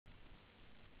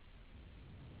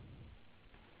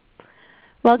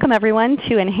Welcome everyone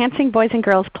to Enhancing Boys and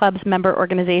Girls Clubs Member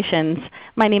Organizations.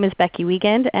 My name is Becky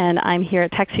Wiegand and I'm here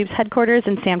at TechSoup's headquarters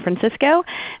in San Francisco,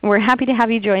 and we're happy to have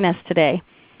you join us today.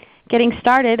 Getting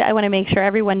started, I want to make sure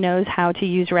everyone knows how to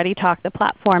use ReadyTalk, the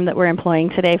platform that we're employing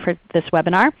today for this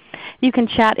webinar. You can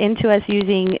chat into us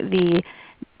using the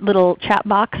little chat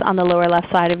box on the lower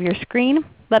left side of your screen.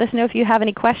 Let us know if you have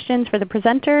any questions for the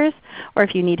presenters, or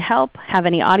if you need help, have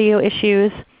any audio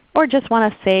issues, or just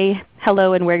want to say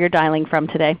hello and where you're dialing from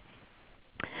today.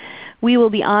 We will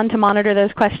be on to monitor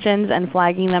those questions and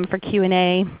flagging them for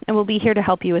Q&A, and we'll be here to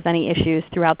help you with any issues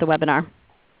throughout the webinar.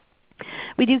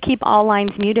 We do keep all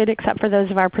lines muted except for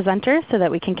those of our presenters so that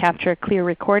we can capture a clear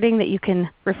recording that you can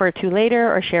refer to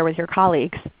later or share with your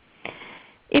colleagues.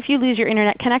 If you lose your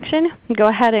Internet connection, go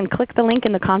ahead and click the link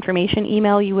in the confirmation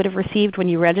email you would have received when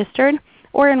you registered,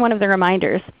 or in one of the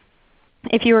reminders.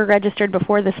 If you were registered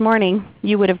before this morning,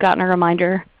 you would have gotten a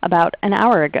reminder about an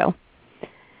hour ago.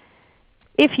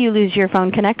 If you lose your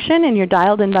phone connection and you're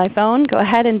dialed in by phone, go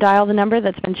ahead and dial the number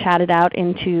that's been chatted out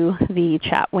into the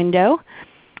chat window.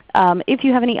 If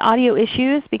you have any audio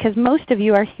issues, because most of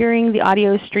you are hearing the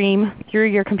audio stream through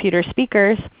your computer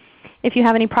speakers, if you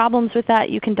have any problems with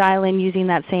that, you can dial in using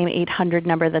that same 800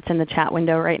 number that's in the chat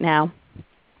window right now.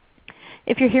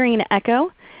 If you're hearing an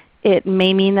echo, it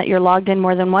may mean that you're logged in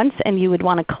more than once and you would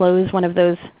want to close one of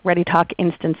those ReadyTalk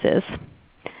instances.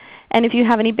 And if you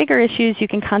have any bigger issues, you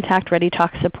can contact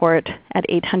ReadyTalk support at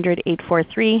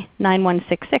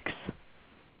 800-843-9166.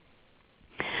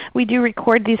 We do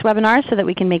record these webinars so that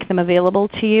we can make them available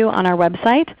to you on our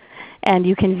website, and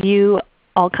you can view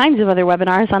all kinds of other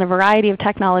webinars on a variety of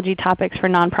technology topics for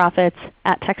nonprofits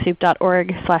at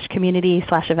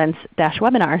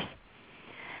TechSoup.org/community/events-webinars.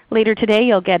 Later today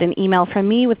you'll get an email from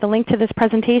me with the link to this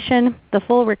presentation, the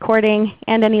full recording,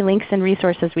 and any links and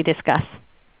resources we discuss.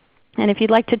 And if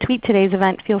you'd like to tweet today's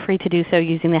event, feel free to do so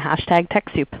using the hashtag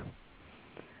TechSoup.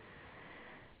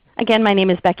 Again, my name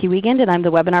is Becky Wiegand and I'm the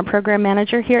Webinar Program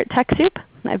Manager here at TechSoup.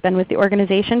 I've been with the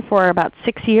organization for about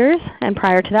 6 years, and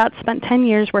prior to that spent 10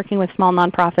 years working with small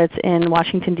nonprofits in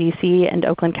Washington, D.C. and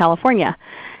Oakland, California.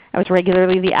 I was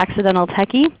regularly the accidental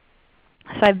techie.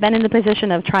 So I've been in the position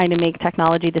of trying to make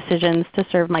technology decisions to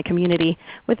serve my community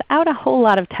without a whole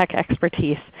lot of tech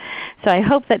expertise. So I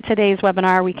hope that today's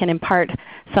webinar we can impart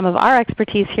some of our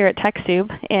expertise here at TechSoup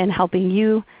in helping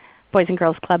you, Boys and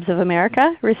Girls Clubs of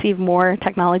America, receive more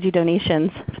technology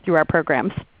donations through our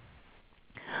programs.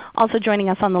 Also joining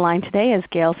us on the line today is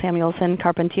Gail Samuelson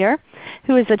Carpentier,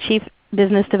 who is the Chief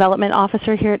Business Development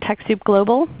Officer here at TechSoup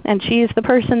Global, and she is the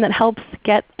person that helps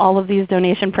get all of these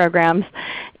donation programs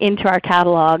into our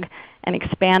catalog and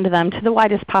expand them to the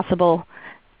widest possible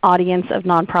audience of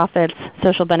nonprofits,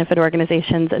 social benefit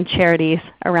organizations, and charities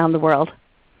around the world.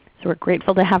 So we're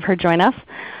grateful to have her join us.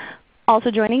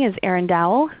 Also joining is Aaron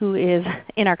Dowell, who is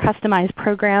in our Customized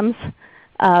Programs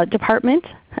department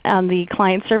on the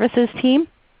Client Services team,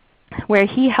 where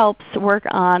he helps work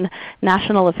on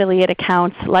national affiliate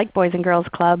accounts like Boys and Girls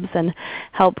Clubs and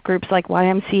help groups like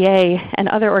YMCA and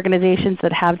other organizations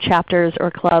that have chapters or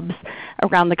clubs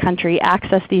around the country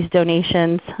access these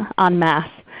donations en masse.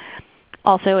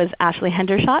 Also is Ashley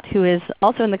Hendershot, who is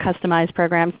also in the Customized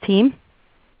Programs team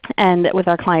and with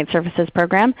our Client Services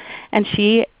program, and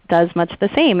she does much the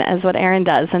same as what Aaron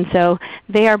does. And so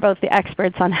they are both the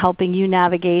experts on helping you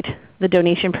navigate the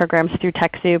donation programs through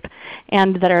TechSoup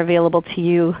and that are available to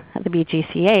you at the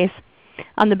BGCAs.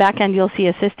 On the back end you'll see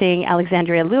assisting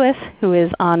Alexandria Lewis, who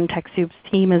is on TechSoup's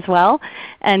team as well.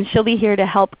 And she'll be here to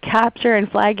help capture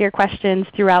and flag your questions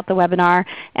throughout the webinar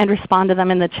and respond to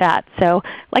them in the chat. So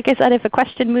like I said, if a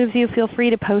question moves you, feel free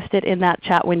to post it in that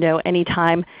chat window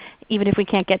anytime. Even if we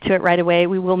can't get to it right away,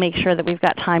 we will make sure that we've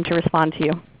got time to respond to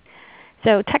you.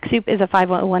 So TechSoup is a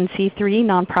 501c3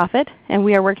 nonprofit, and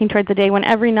we are working towards a day when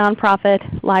every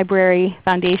nonprofit, library,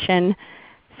 foundation,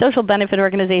 social benefit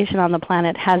organization on the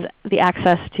planet has the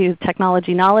access to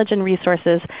technology knowledge and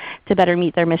resources to better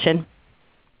meet their mission.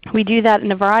 We do that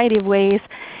in a variety of ways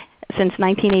since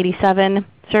 1987,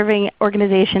 serving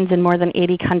organizations in more than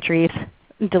 80 countries,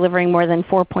 delivering more than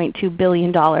 $4.2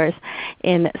 billion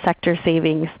in sector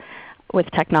savings with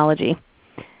technology.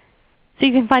 So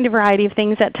you can find a variety of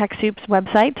things at TechSoup's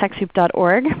website,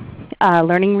 TechSoup.org,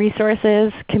 learning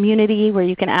resources, community where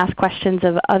you can ask questions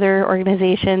of other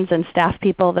organizations and staff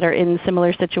people that are in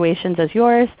similar situations as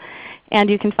yours. And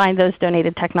you can find those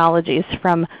donated technologies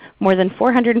from more than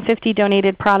 450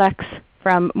 donated products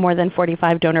from more than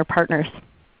 45 donor partners.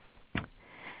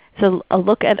 So a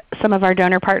look at some of our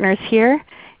donor partners here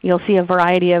You'll see a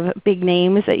variety of big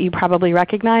names that you probably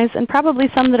recognize, and probably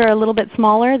some that are a little bit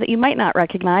smaller that you might not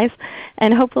recognize.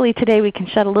 And hopefully today we can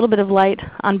shed a little bit of light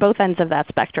on both ends of that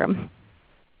spectrum.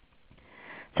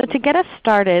 So to get us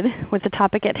started with the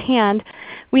topic at hand,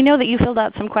 we know that you filled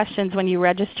out some questions when you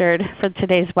registered for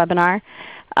today's webinar.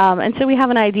 And so we have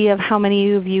an idea of how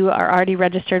many of you are already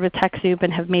registered with TechSoup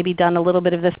and have maybe done a little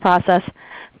bit of this process.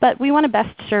 But we want to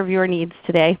best serve your needs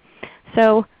today.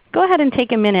 So go ahead and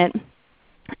take a minute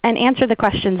and answer the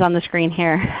questions on the screen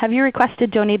here. Have you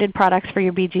requested donated products for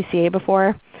your BGCA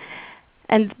before?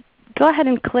 And go ahead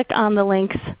and click on the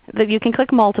links. That you can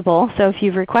click multiple. So if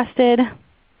you've requested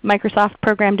Microsoft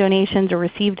program donations or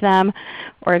received them,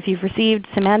 or if you've received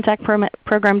Symantec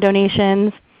program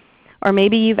donations, or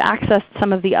maybe you've accessed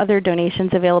some of the other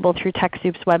donations available through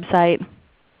TechSoup's website.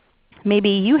 Maybe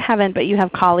you haven't, but you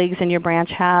have colleagues in your branch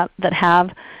that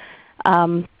have,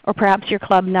 or perhaps your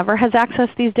club never has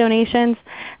accessed these donations.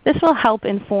 This will help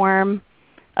inform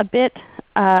a bit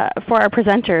for our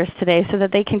presenters today so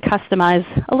that they can customize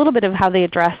a little bit of how they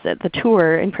address it, the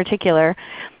tour in particular,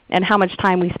 and how much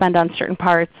time we spend on certain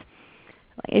parts.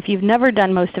 If you've never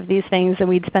done most of these things, then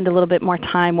we'd spend a little bit more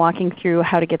time walking through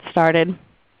how to get started.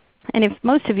 And if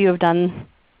most of you have done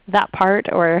that part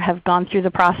or have gone through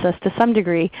the process to some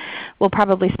degree, we'll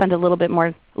probably spend a little bit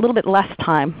less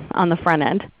time on the front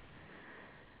end.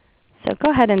 So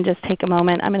go ahead and just take a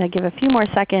moment. I'm going to give a few more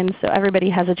seconds so everybody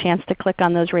has a chance to click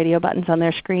on those radio buttons on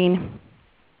their screen,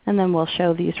 and then we'll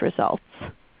show these results.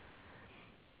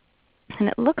 And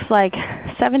it looks like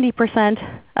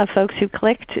 70% of folks who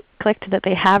clicked that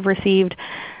they have received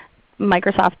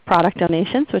Microsoft product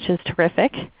donations, which is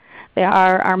terrific. They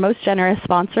are our most generous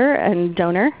sponsor and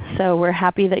donor, so we're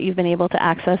happy that you've been able to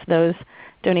access those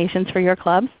donations for your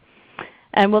clubs.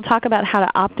 And we'll talk about how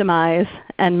to optimize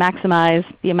and maximize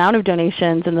the amount of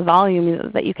donations and the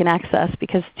volume that you can access,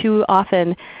 because too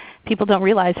often people don't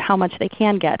realize how much they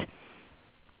can get.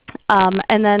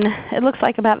 And then it looks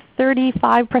like about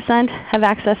 35% have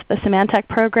accessed the Symantec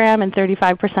program and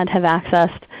 35% have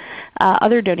accessed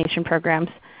other donation programs.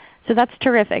 So that's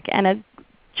terrific. And a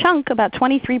chunk, about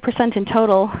 23% in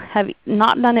total, have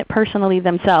not done it personally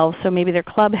themselves. So maybe their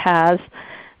club has,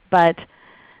 but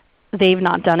they've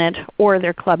not done it, or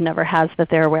their club never has that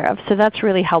they're aware of. So that's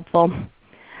really helpful.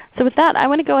 So with that, I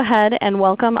want to go ahead and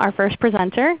welcome our first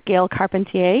presenter, Gail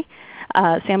Carpentier,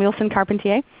 Samuelson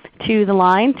Carpentier, to the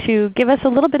line to give us a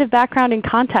little bit of background and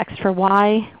context for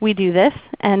why we do this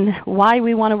and why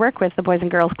we want to work with the Boys and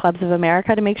Girls Clubs of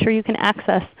America to make sure you can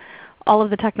access all of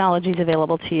the technologies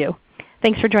available to you.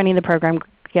 Thanks for joining the program,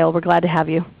 Gail. We're glad to have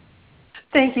you.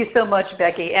 Thank you so much,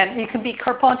 Becky. And you can be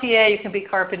Carpentier, you can be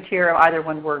Carpentier, either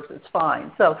one works, it's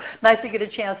fine. So nice to get a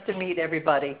chance to meet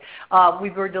everybody. We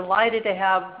were delighted to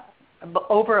have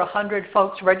over 100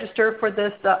 folks register for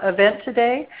this event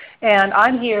today. And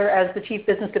I'm here as the Chief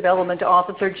Business Development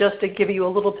Officer just to give you a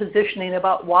little positioning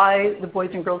about why the Boys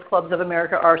and Girls Clubs of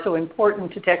America are so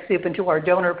important to TechSoup and to our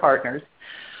donor partners.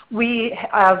 We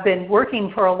have been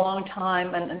working for a long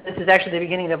time, and this is actually the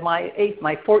beginning of my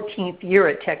 14th year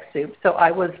at TechSoup. So I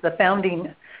was the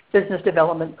founding business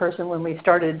development person when we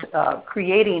started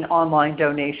creating online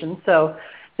donations. So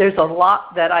there's a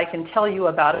lot that I can tell you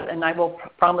about it, and I will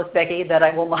promise, Becky, that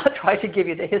I will not try to give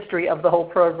you the history of the whole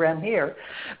program here.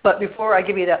 But before I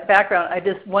give you that background, I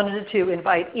just wanted to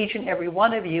invite each and every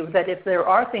one of you that if there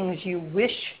are things you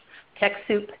wish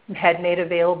TechSoup had made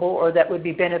available or that would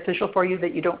be beneficial for you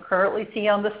that you don't currently see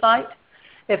on the site,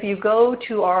 if you go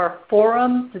to our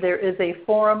forum, there is a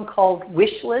forum called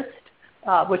Wishlist,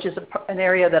 which is an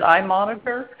area that I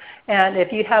monitor. And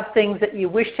if you have things that you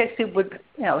wish TechSoup would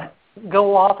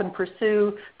go off and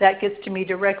pursue, that gets to me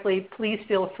directly. Please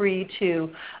feel free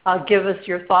to give us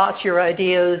your thoughts, your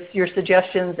ideas, your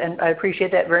suggestions, and I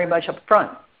appreciate that very much up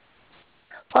front.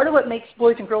 Part of what makes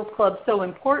Boys and Girls Clubs so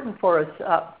important for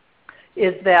us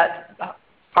is that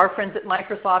our friends at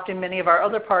Microsoft and many of our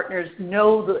other partners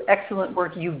know the excellent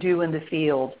work you do in the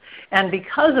field. And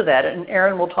because of that, and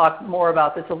Erin will talk more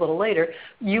about this a little later,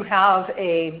 you have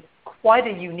quite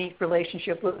a unique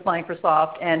relationship with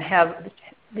Microsoft and have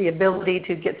the ability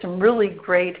to get some really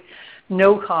great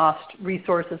no-cost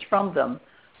resources from them.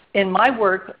 In my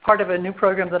work, part of a new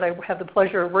program that I have the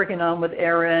pleasure of working on with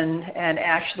Erin and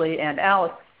Ashley and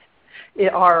Alex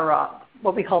are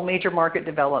what we call major market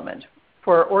development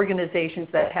for organizations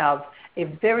that have a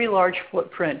very large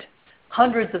footprint,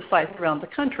 hundreds of sites around the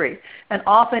country. And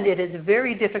often it is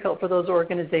very difficult for those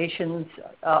organizations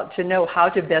to know how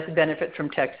to best benefit from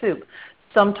TechSoup.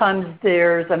 Sometimes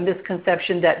there's a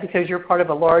misconception that because you're part of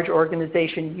a large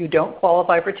organization, you don't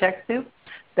qualify for TechSoup.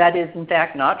 That is in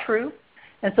fact not true.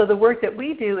 And so the work that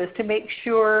we do is to make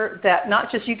sure that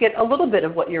not just you get a little bit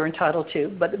of what you're entitled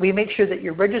to, but we make sure that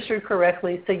you're registered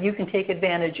correctly so you can take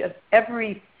advantage of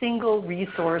every single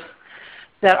resource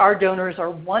that our donors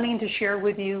are wanting to share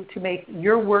with you to make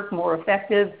your work more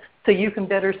effective so you can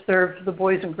better serve the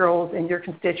boys and girls in your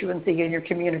constituency and your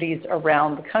communities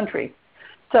around the country.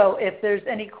 So if there's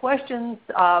any questions,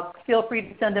 feel free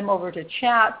to send them over to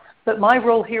chat. But my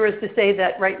role here is to say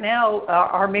that right now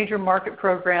our major market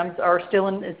programs are still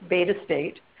in its beta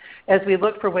state as we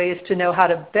look for ways to know how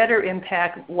to better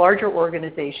impact larger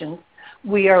organizations.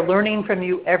 We are learning from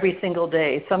you every single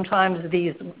day. Sometimes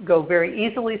these go very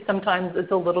easily. Sometimes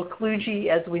it's a little kludgy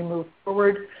as we move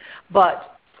forward.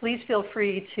 But please feel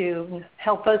free to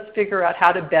help us figure out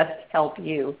how to best help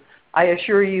you. I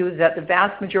assure you that the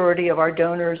vast majority of our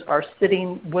donors are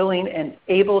sitting willing and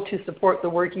able to support the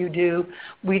work you do.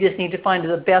 We just need to find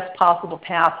the best possible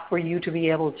path for you to be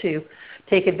able to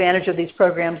take advantage of these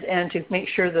programs and to make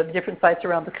sure that different sites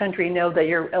around the country know that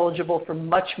you're eligible for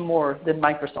much more than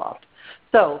Microsoft.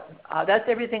 So that's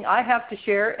everything I have to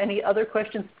share. Any other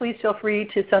questions, please feel free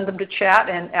to send them to chat,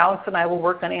 and Alex and I will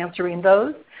work on answering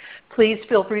those. Please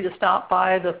feel free to stop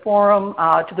by the forum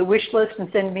to the wish list and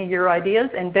send me your ideas.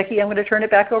 And Becky, I'm going to turn it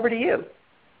back over to you.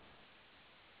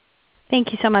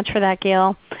 Thank you so much for that,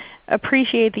 Gail.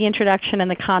 Appreciate the introduction and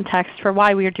the context for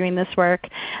why we are doing this work.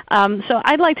 So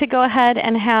I'd like to go ahead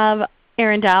and have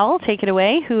Erin Dowell take it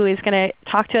away, who is going to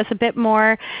talk to us a bit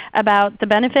more about the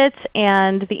benefits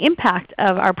and the impact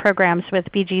of our programs with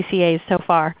BGCAs so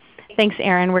far. Thanks,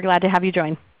 Erin. We're glad to have you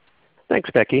join. Thanks,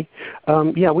 Becky.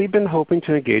 Yeah, we've been hoping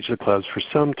to engage the clubs for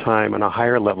some time on a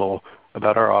higher level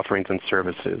about our offerings and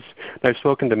services. I've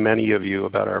spoken to many of you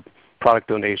about our product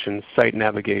donations, site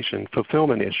navigation,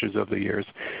 fulfillment issues over the years,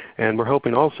 and we're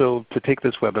hoping also to take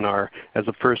this webinar as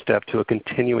a first step to a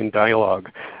continuing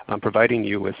dialogue on providing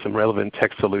you with some relevant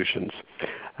tech solutions.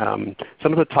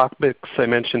 Some of the topics I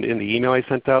mentioned in the email I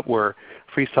sent out were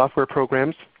free software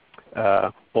programs,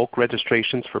 bulk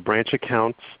registrations for branch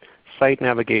accounts, site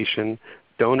navigation,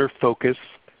 donor focus,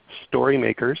 story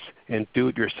makers, and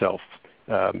do-it-yourself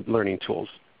learning tools.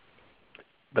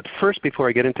 But first, before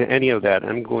I get into any of that,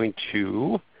 I'm going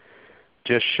to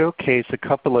just showcase a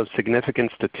couple of significant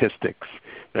statistics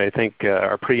that I think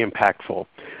are pretty impactful.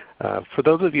 For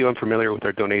those of you unfamiliar with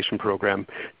our donation program,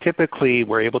 typically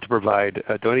we're able to provide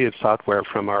donated software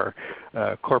from our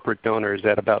corporate donors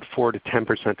at about 4 to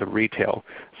 10% of retail.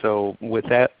 So with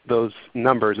those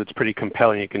numbers, it's pretty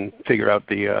compelling. You can figure out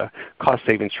the cost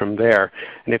savings from there.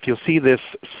 And if you'll see this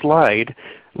slide,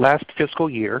 last fiscal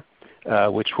year,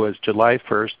 which was July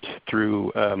 1st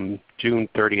through June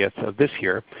 30th of this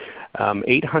year,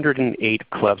 808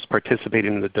 clubs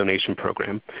participated in the donation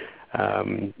program.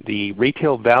 The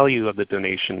retail value of the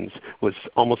donations was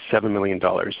almost $7 million,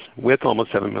 with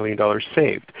almost $7 million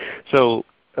saved. So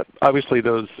obviously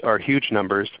those are huge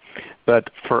numbers, but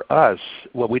for us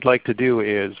what we'd like to do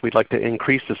is we'd like to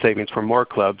increase the savings for more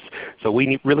clubs. So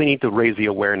we really need to raise the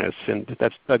awareness, and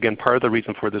that's again part of the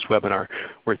reason for this webinar.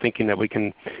 We're thinking that we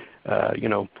can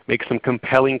make some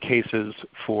compelling cases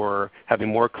for having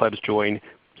more clubs join,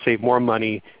 save more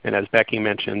money, and as Becky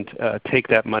mentioned, take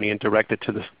that money and direct it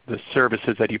to the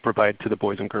services that you provide to the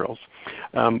boys and girls.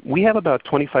 We have about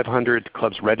 2,500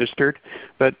 clubs registered,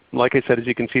 but like I said, as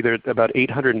you can see, there are about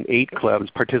 808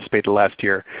 clubs participated last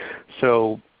year.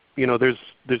 So there's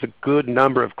a good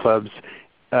number of clubs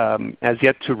as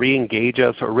yet to re-engage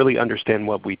us or really understand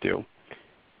what we do.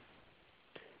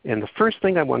 And the first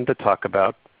thing I wanted to talk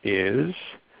about is,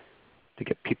 to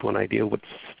get people an idea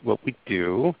what we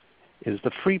do, is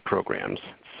the free programs.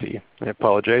 Let's see. I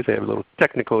apologize. I have a little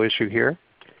technical issue here.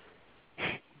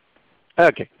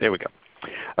 Okay, there we go.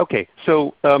 Okay,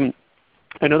 so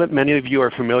I know that many of you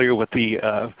are familiar with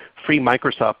the free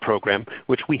Microsoft program,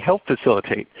 which we help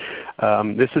facilitate.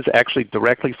 This is actually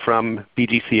directly from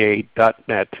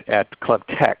bgca.net at Club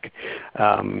Tech.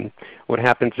 What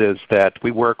happens is that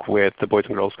we work with the Boys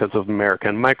and Girls Clubs of America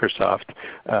and Microsoft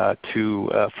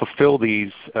to fulfill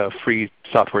these free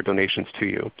software donations to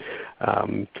you.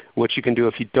 What you can do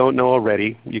if you don't know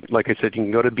already, like I said, you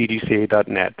can go to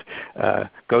bgca.net,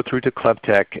 go through to Club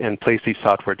Tech, and place these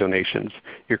software donations.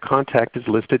 Your contact is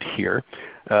listed here,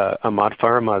 Ahmad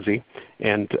Faramazi,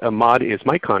 and Ahmad is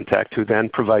my contact who then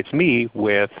provides me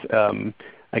with,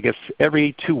 I guess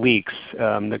every 2 weeks,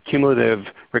 the cumulative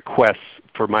requests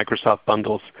for Microsoft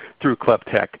bundles through Club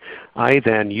Tech. I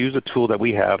then use a tool that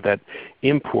we have that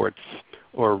imports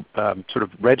or sort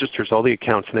of registers all the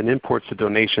accounts and then imports the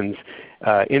donations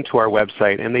into our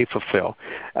website, and they fulfill.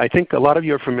 I think a lot of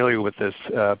you are familiar with this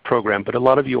program, but a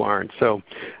lot of you aren't. So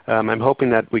I'm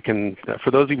hoping that we can,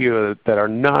 for those of you that are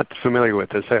not familiar with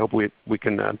this, I hope we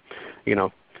can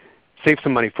save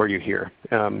some money for you here.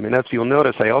 And as you'll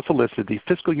notice, I also listed the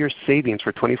fiscal year savings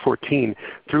for 2014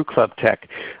 through Club Tech.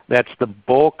 That's the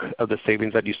bulk of the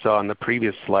savings that you saw on the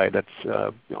previous slide.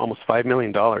 That's almost $5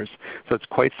 million. So it's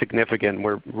quite significant.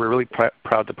 We're really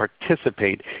proud to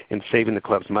participate in saving the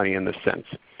club's money in this sense.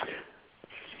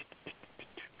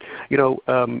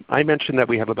 I mentioned that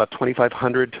we have about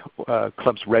 2,500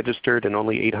 clubs registered and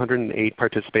only 808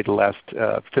 participated last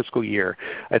fiscal year.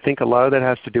 I think a lot of that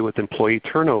has to do with employee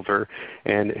turnover,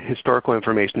 and historical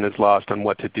information is lost on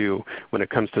what to do when it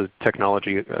comes to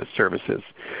technology services.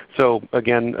 So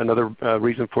again, another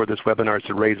reason for this webinar is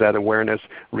to raise that awareness,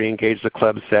 re-engage the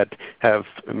clubs that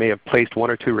may have placed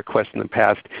one or two requests in the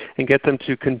past, and get them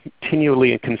to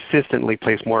continually and consistently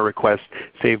place more requests,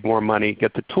 save more money,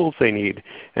 get the tools they need,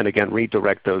 and again,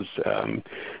 redirect those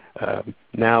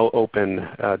now open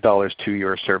dollars to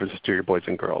your services, to your boys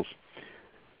and girls.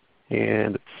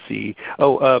 And let's see.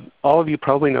 All of you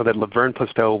probably know that Laverne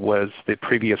Postel was the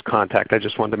previous contact. I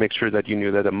just wanted to make sure that you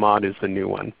knew that Ahmad is the new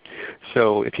one.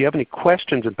 So if you have any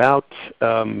questions about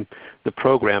the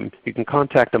program, you can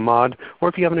contact Ahmad, or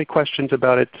if you have any questions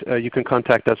about it, you can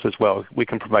contact us as well. We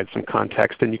can provide some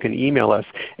context, and you can email us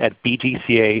at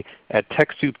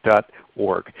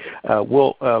bgca@TechSoup.org.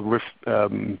 We'll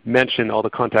mention all the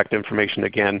contact information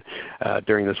again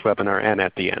during this webinar and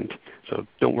at the end. So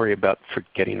don't worry about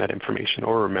forgetting that information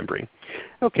or remembering.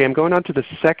 Okay, I'm going on to the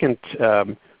second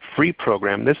free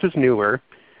program. This is newer.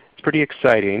 It's pretty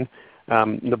exciting.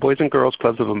 The Boys and Girls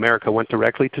Clubs of America went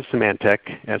directly to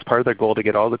Symantec as part of their goal to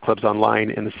get all the clubs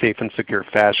online in a safe and secure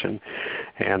fashion.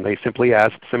 And they simply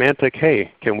asked Symantec,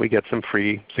 hey, can we get some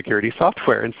free security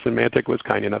software? And Symantec was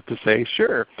kind enough to say,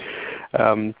 sure.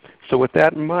 So with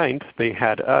that in mind, they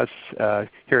had us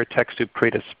here at TechSoup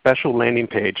create a special landing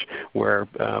page where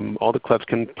all the clubs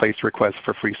can place requests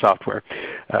for free software,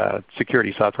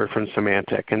 security software from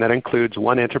Symantec. And that includes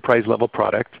one enterprise level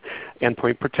product,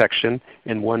 endpoint protection,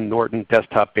 and one Norton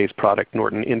desktop-based product,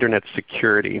 Norton Internet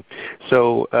Security.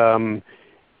 So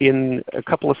in a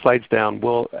couple of slides down,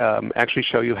 we'll actually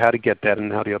show you how to get that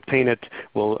and how to obtain it.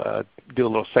 We'll do a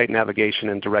little site navigation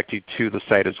and direct you to the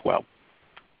site as well.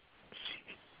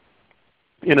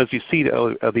 And as you see,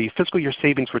 the fiscal year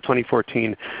savings for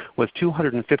 2014 was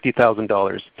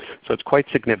 $250,000. So it's quite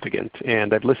significant.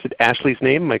 And I've listed Ashley's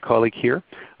name, my colleague here,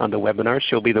 on the webinar.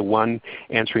 She'll be the one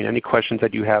answering any questions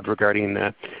that you have regarding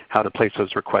how to place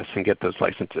those requests and get those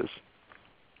licenses.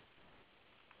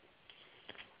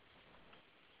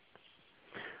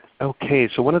 Okay,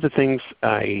 so one of the things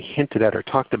I hinted at or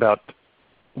talked about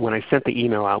when I sent the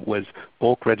email out was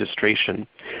bulk registration.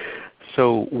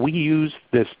 So we use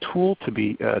this tool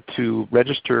to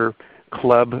register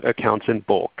club accounts in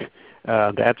bulk.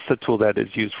 That's the tool that is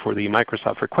used for the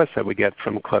Microsoft requests that we get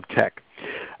from Club Tech.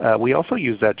 We also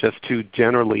use that just to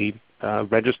generally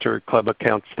register club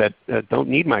accounts that don't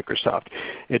need Microsoft.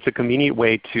 It's a convenient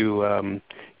way to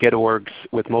get orgs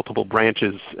with multiple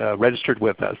branches registered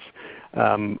with us.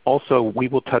 Also, we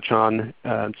will touch on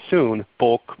soon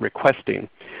bulk requesting.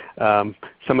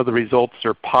 Some of the results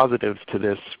or positives to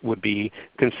this would be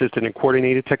consistent and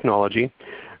coordinated technology.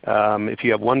 If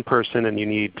you have one person and you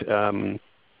need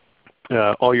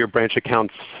all your branch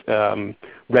accounts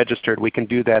registered, we can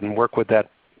do that and work with that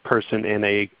person in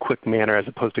a quick manner as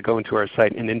opposed to going to our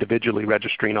site and individually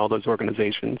registering all those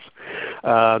organizations.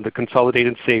 The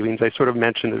consolidated savings, I sort of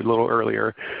mentioned it a little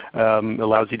earlier,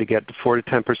 allows you to get 4 to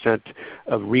 10%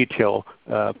 of retail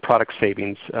product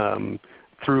savings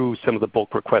through some of the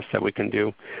bulk requests that we can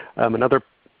do. Another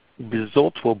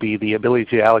result will be the ability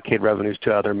to allocate revenues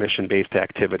to other mission-based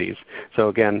activities. So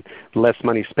again, less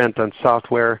money spent on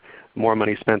software, more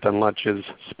money spent on lunches,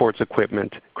 sports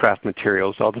equipment, craft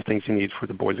materials, all the things you need for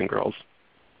the boys and girls.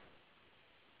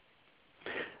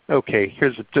 Okay,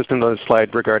 here's just another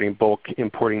slide regarding bulk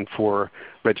importing for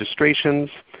registrations.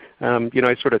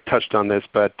 I sort of touched on this,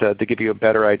 but to give you a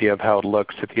better idea of how it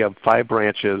looks, if you have 5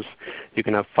 branches, you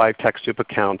can have 5 TechSoup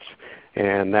accounts,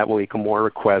 and that will equal more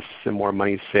requests and more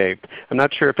money saved. I'm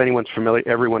not sure if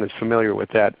everyone is familiar with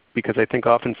that, because I think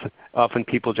often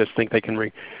people just think they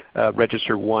can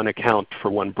register one account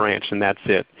for one branch and that's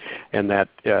it, and that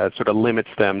sort of limits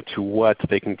them to what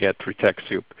they can get through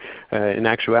TechSoup. In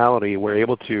actuality, we're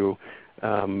able to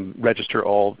register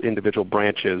all individual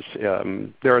branches.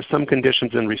 There are some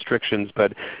conditions and restrictions,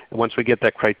 but once we get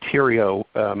that criteria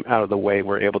out of the way,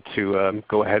 we're able to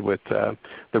go ahead with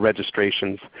the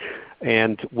registrations.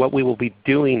 And what we will be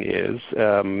doing is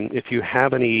if you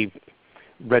have any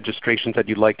registrations that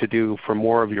you'd like to do for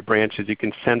more of your branches, you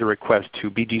can send a request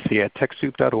to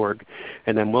bgca@TechSoup.org,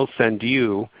 and then we'll send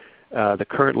you the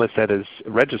current list that is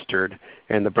registered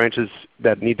and the branches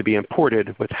that need to be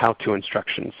imported with how-to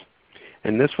instructions.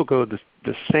 And this will go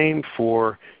the same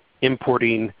for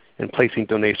importing and placing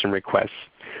donation requests.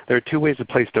 There are two ways to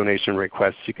place donation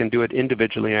requests. You can do it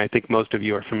individually, and I think most of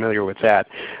you are familiar with that.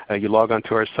 You log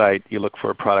onto our site, you look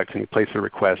for a product, and you place a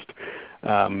request.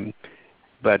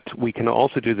 But we can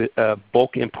also do the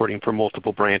bulk importing for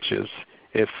multiple branches.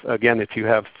 If you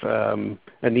have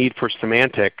a need for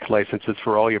Symantec licenses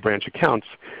for all your branch accounts,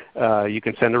 you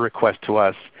can send a request to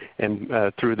us,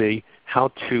 and through the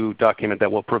how-to document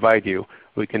that we'll provide you,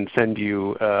 we can send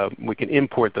you, we can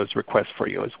import those requests for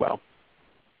you as well.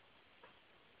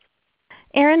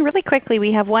 Erin, really quickly,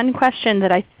 we have one question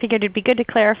that I figured it would be good to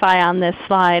clarify on this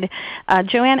slide.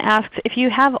 Joanne asks, if you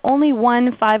have only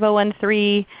one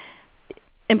 5013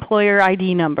 employer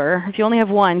ID number, if you only have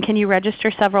one, can you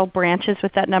register several branches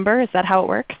with that number? Is that how it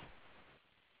works?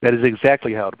 That is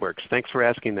exactly how it works. Thanks for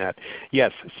asking that.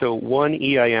 Yes, so one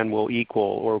EIN will equal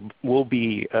or will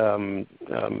be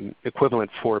equivalent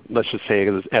for, let's just say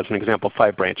as an example,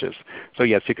 5 branches. So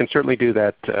yes, you can certainly do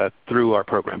that through our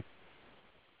program.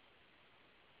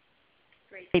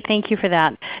 Great, thank you for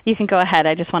that. You can go ahead.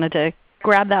 I just wanted to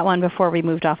grab that one before we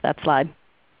moved off that slide.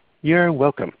 You're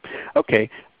welcome. Okay,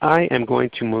 I am going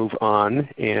to move on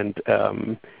and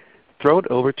throw it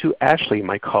over to Ashley,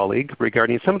 my colleague,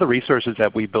 regarding some of the resources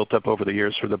that we built up over the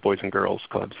years for the Boys and Girls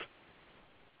Clubs.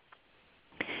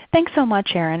 Thanks so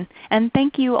much, Erin, and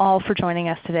thank you all for joining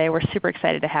us today. We're super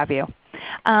excited to have you.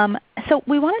 So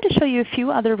we wanted to show you a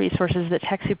few other resources that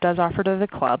TechSoup does offer to the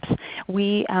clubs.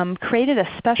 We created a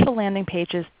special landing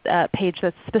page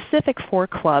that's specific for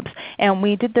clubs, and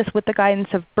we did this with the guidance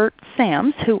of Bert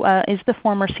Sams, who is the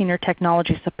former Senior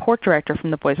Technology Support Director from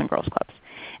the Boys and Girls Clubs.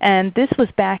 And this was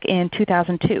back in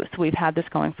 2002, so we've had this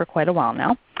going for quite a while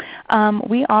now.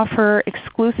 We offer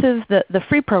exclusive, the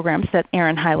free programs that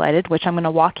Erin highlighted, which I'm going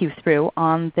to walk you through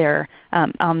on the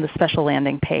special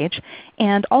landing page.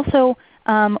 And also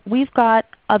we've got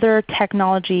other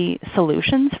technology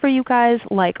solutions for you guys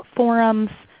like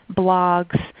forums,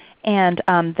 blogs, and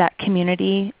that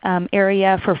community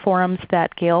area for forums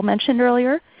that Gail mentioned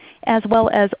earlier, as well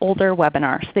as older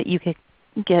webinars that you could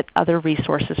get other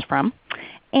resources from.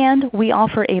 And we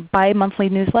offer a bi-monthly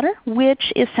newsletter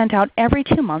which is sent out every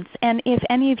 2 months. And if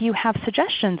any of you have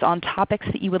suggestions on topics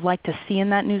that you would like to see in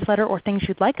that newsletter or things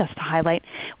you'd like us to highlight,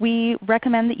 we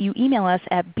recommend that you email us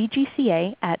at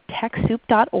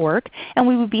bgca@techsoup.org, and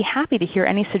we would be happy to hear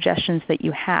any suggestions that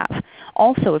you have.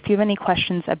 Also, if you have any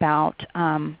questions about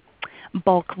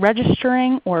bulk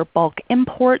registering or bulk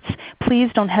imports,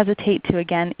 please don't hesitate to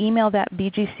again email that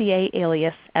BGCA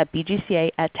alias at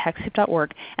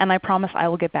bgca@techsoup.org, and I promise I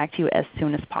will get back to you as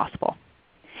soon as possible.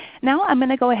 Now I'm going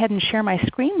to go ahead and share my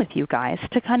screen with you guys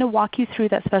to kind of walk you through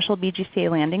that special BGCA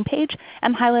landing page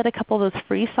and highlight a couple of those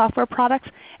free software products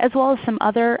as well as some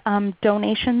other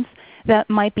donations that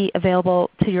might be available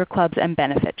to your clubs and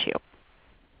benefit you.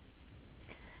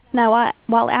 Now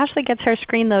while Ashley gets her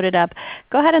screen loaded up,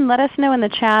 go ahead and let us know in the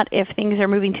chat if things are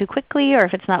moving too quickly or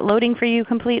if it's not loading for you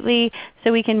completely,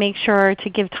 so we can make sure to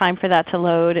give time for that to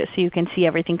load so you can see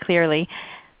everything clearly.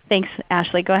 Thanks,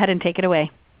 Ashley. Go ahead and take it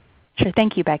away. Sure.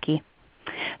 Thank you, Becky.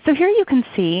 So here you can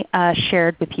see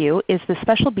shared with you is the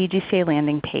special BGCA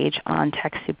landing page on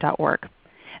TechSoup.org.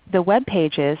 The web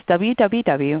page is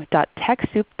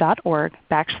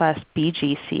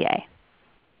www.techsoup.org/BGCA.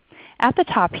 At the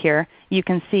top here, you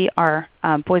can see our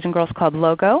Boys and Girls Club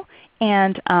logo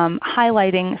and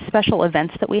highlighting special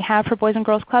events that we have for Boys and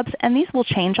Girls Clubs. And these will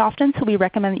change often, so we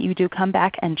recommend that you do come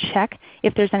back and check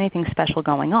if there's anything special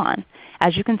going on.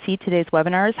 As you can see, today's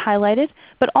webinar is highlighted.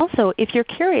 But also, if you're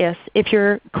curious if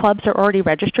your clubs are already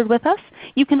registered with us,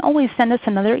 you can always send us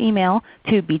another email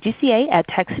to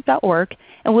bgca@techsoup.org,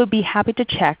 and we'll be happy to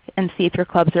check and see if your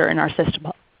clubs are in our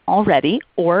system already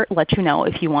or let you know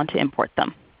if you want to import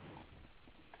them.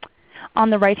 On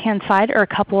the right-hand side are a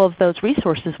couple of those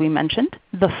resources we mentioned,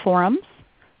 the forums,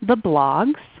 the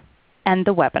blogs, and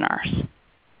the webinars.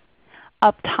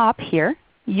 Up top here,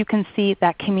 you can see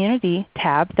that community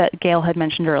tab that Gail had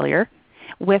mentioned earlier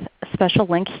with a special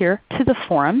link here to the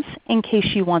forums in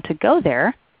case you want to go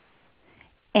there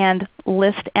and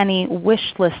list any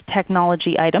wish list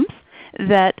technology items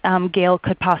that Gail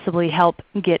could possibly help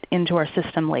get into our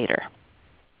system later.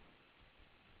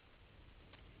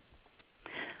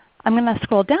 I'm going to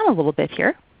scroll down a little bit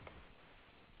here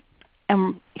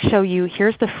and show you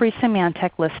here's the free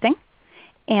Symantec listing.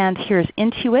 And here's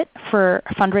Intuit for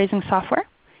fundraising software,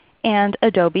 and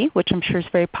Adobe, which I'm sure is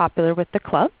very popular with the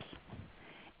clubs.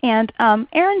 And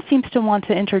Aaron seems to want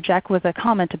to interject with a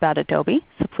comment about Adobe,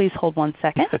 so please hold one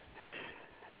second.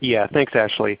 Yeah, thanks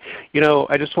Ashley.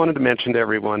 I just wanted to mention to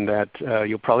everyone that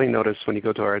you'll probably notice when you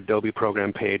go to our Adobe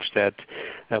program page that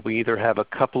we either have a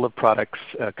couple of products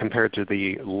compared to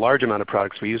the large amount of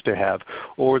products we used to have,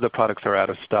 or the products are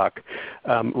out of stock.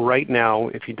 Right now,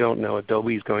 if you don't know,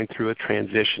 Adobe is going through a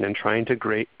transition and trying to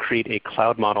create a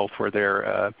cloud model for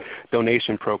their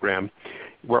donation program.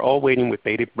 We're all waiting with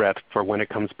bated breath for when it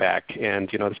comes back, and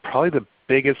it's probably the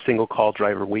biggest single call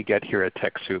driver we get here at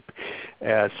TechSoup.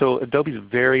 So Adobe is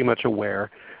very much aware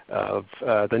of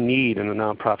the need in the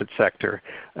nonprofit sector.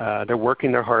 They're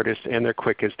working their hardest and their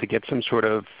quickest to get some sort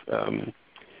of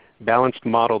balanced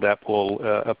model that will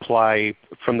apply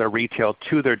from their retail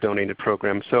to their donated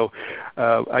program. So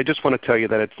I just want to tell you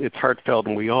that it's heartfelt,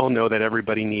 and we all know that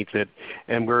everybody needs it,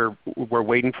 and we're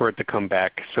waiting for it to come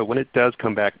back. So when it does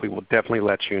come back, we will definitely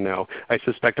let you know. I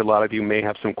suspect a lot of you may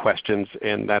have some questions,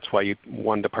 and that's why you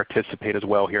wanted to participate as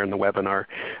well here in the webinar.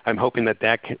 I'm hoping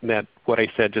that what I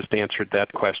said just answered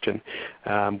that question.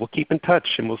 We'll keep in touch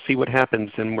and we'll see what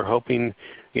happens, and we're hoping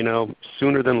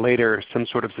sooner than later some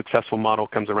sort of successful model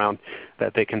comes around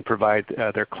that they can provide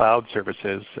their cloud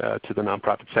services to the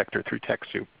nonprofit sector through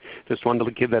TechSoup. Just wanted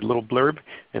to give that little blurb,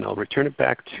 and I'll return it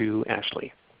back to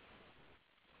Ashley.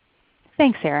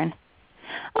 Thanks Aaron.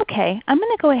 Okay, I'm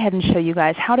going to go ahead and show you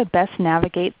guys how to best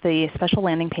navigate the special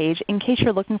landing page in case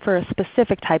you're looking for a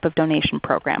specific type of donation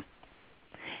program.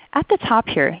 At the top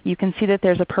here, you can see that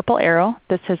there's a purple arrow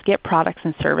that says Get Products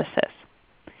and Services.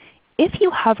 If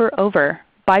you hover over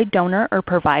by donor or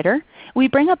provider, we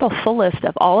bring up a full list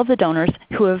of all of the donors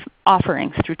who have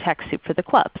offerings through TechSoup for the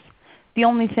clubs. The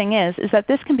only thing is that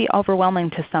this can be overwhelming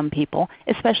to some people,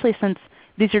 especially since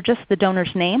these are just the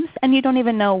donors' names and you don't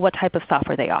even know what type of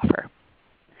software they offer.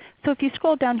 So if you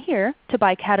scroll down here to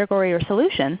by category or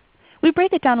solution, we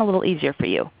break it down a little easier for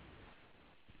you.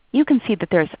 You can see that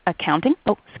there's accounting.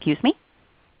 Oh, excuse me.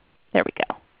 There we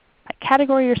go. By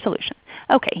category or solution.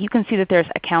 Okay, you can see that there's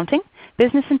accounting,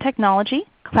 business and technology,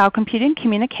 cloud computing,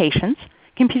 communications,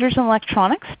 computers and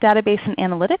electronics, database and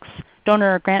analytics,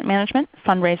 donor or grant management,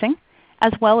 fundraising,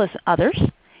 as well as others.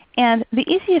 And the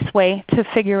easiest way to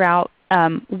figure out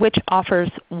which offers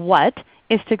what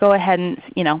is to go ahead and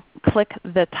click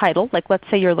the title. Like let's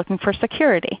say you're looking for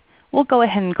security. We'll go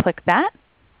ahead and click that.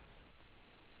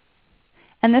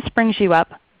 And this brings you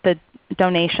up the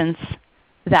donations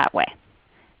that way.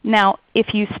 Now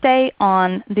if you stay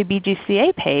on the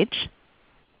BGCA page,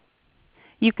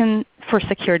 you can, for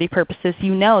security purposes,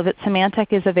 you know that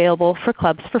Symantec is available for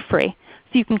clubs for free.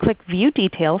 So you can click View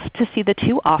Details to see the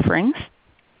two offerings,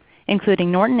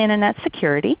 including Norton Internet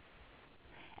Security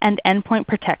and Endpoint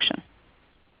Protection.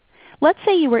 Let's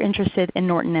say you were interested in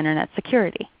Norton Internet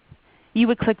Security. You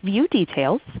would click View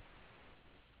Details,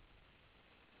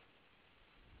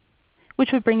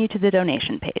 which would bring you to the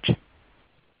donation page.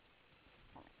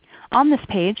 On this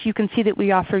page, you can see that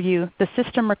we offer you the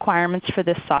system requirements for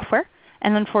this software.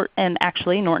 And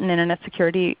actually, Norton Internet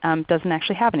Security doesn't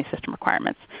actually have any system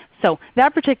requirements. So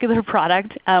that particular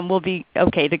product will be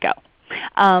okay to go.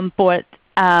 But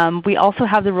we also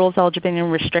have the rules, eligibility,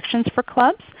 and restrictions for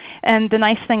clubs. And the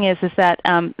nice thing is that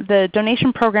the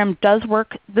donation program does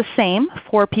work the same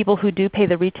for people who do pay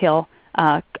the retail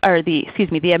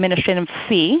the administrative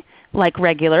fee like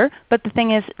regular. But the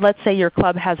thing is, let's say your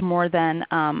club has more than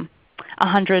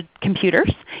 100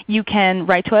 computers. You can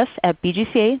write to us at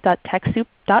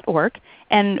bgca.techsoup.org,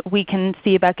 and we can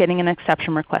see about getting an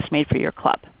exception request made for your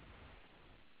club.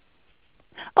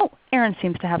 Oh, Aaron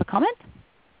seems to have a comment.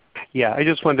 Yeah, I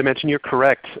just wanted to mention you're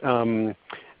correct.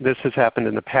 This has happened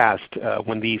in the past.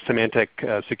 When the Symantec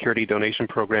security donation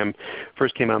program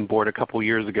first came on board a couple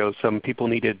years ago, some people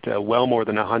needed well more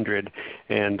than 100,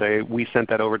 and we sent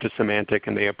that over to Symantec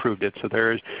and they approved it. So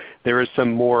there is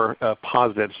some more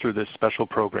positives through this special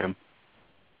program.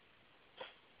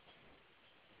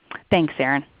 Thanks,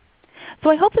 Aaron. So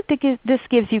I hope that this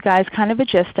gives you guys kind of a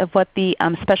gist of what the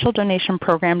special donation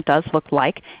program does look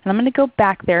like. And I'm going to go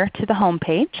back there to the home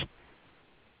page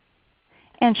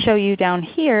and show you down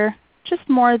here just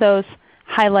more of those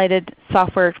highlighted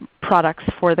software products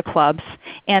for the clubs.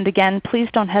 And again, please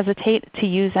don't hesitate to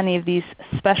use any of these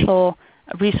special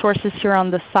resources here on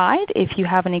the side if you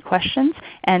have any questions.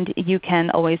 And you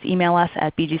can always email us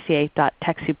at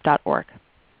bgca.techsoup.org.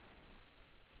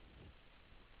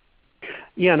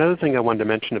 Yeah, another thing I wanted to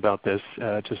mention about this,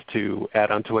 just to add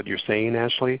on to what you're saying,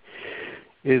 Ashley,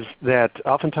 is that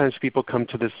oftentimes people come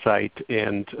to this site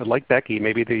and like Becky,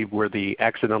 maybe they were the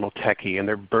accidental techie and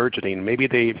they're burgeoning.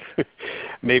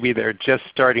 Maybe they're just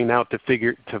starting out to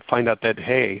find out that,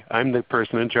 hey, I'm the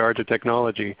person in charge of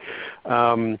technology.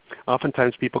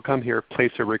 Oftentimes people come here,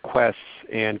 place their requests,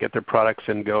 and get their products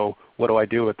and go, what do I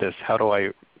do with this? How do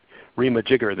I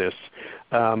remajigger this?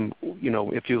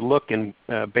 If you look and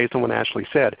based on what Ashley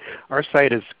said, our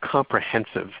site is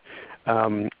comprehensive.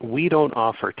 We don't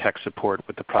offer tech support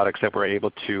with the products that we're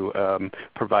able to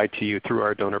provide to you through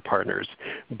our donor partners,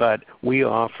 but we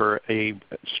offer a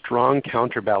strong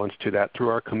counterbalance to that through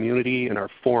our community and our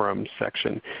forums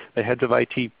section. The heads of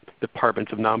IT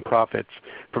departments of nonprofits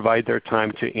provide their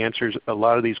time to answer a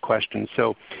lot of these questions.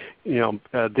 So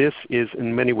this is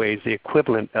in many ways the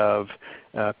equivalent of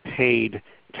paid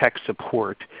tech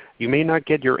support. You may not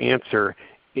get your answer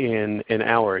in an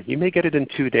hour. You may get it in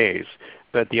 2 days.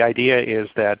 But the idea is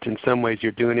that in some ways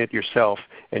you're doing it yourself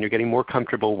and you're getting more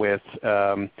comfortable with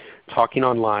talking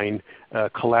online,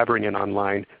 collaborating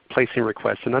online, placing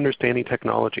requests, and understanding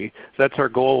technology. So that's our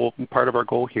goal. Part of our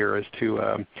goal here is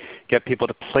to get people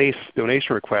to place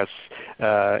donation requests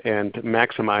and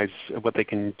maximize what they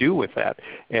can do with that,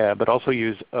 but also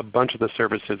use a bunch of the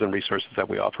services and resources that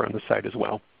we offer on the site as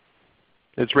well.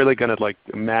 It's really going to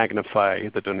magnify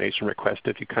the donation request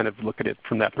if you kind of look at it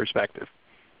from that perspective.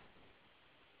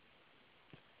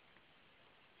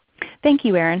 Thank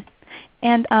you, Aaron.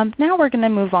 And now we're going to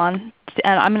move on,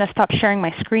 and I'm going to stop sharing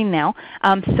my screen now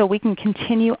so we can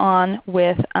continue on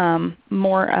with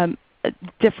more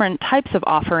different types of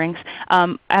offerings.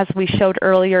 As we showed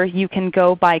earlier, you can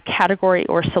go by category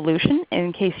or solution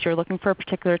in case you're looking for a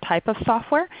particular type of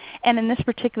software. And in this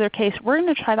particular case, we're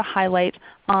going to try to highlight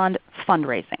on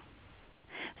fundraising.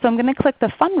 So I'm going to click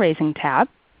the Fundraising tab,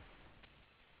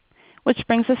 which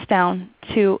brings us down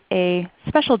to a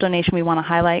special donation we want to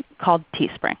highlight called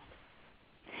Teespring.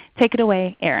 Take it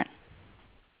away, Aaron.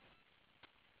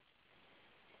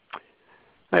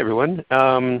 Hi everyone.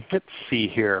 Let's see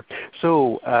here.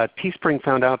 So Teespring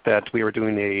found out that we were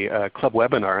doing a club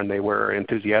webinar, and they were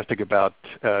enthusiastic about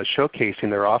showcasing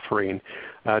their offering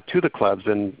to the clubs,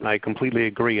 and I completely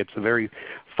agree. It's a very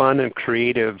fun and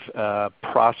creative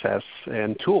process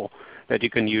and tool that you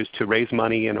can use to raise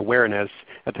money and awareness.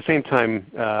 At the same time,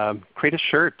 create a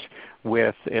shirt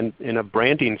with, in a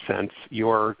branding sense,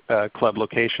 your club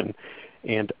location.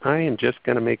 And I am just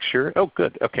going to make sure, oh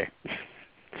good, okay.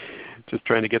 Just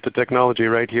trying to get the technology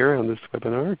right here on this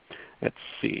webinar. Let's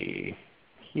see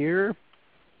here.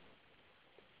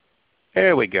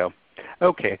 There we go.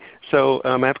 Okay, so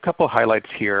I have a couple of highlights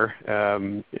here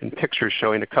in pictures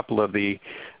showing a couple of the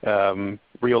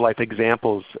real-life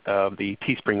examples of the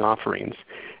Teespring offerings.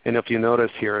 And if you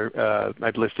notice here,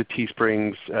 I've listed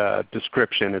Teespring's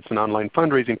description. It's an online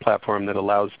fundraising platform that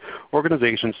allows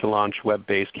organizations to launch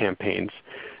web-based campaigns.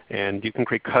 And you can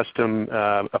create custom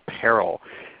apparel.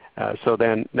 So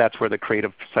then that's where the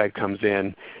creative side comes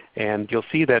in. And you'll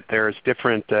see that there's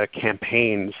different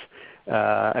campaigns.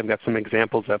 I've got some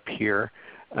examples up here.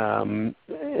 And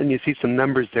you see some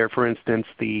numbers there. For instance,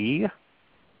 the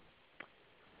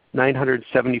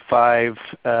 975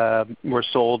 were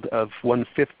sold of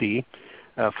 150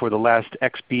 for the last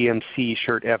XBMC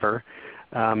shirt ever.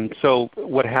 So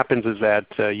what happens is that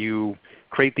you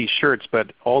create these shirts,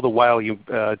 but all the while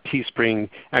Teespring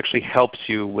actually helps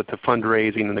you with the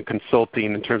fundraising and the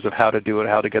consulting in terms of how to do it,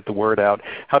 how to get the word out,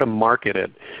 how to market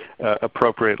it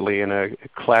appropriately in a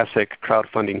classic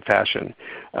crowdfunding fashion.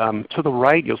 To the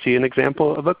right you'll see an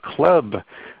example of a club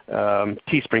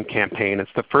Teespring campaign.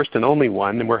 It's the first and only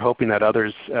one, and we're hoping that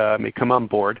others may come on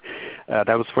board.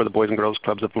 That was for the Boys and Girls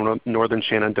Clubs of Northern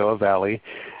Shenandoah Valley.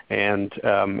 And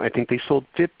I think they sold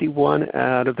 51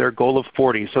 out of their goal of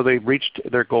 40. So they reached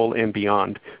their goal and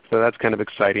beyond. So that's kind of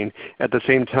exciting. At the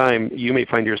same time, you may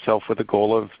find yourself with a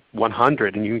goal of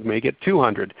 100 and you may get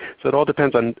 200. So it all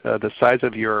depends on the size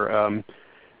of your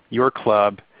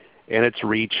club and its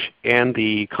reach and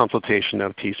the consultation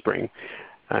of Teespring.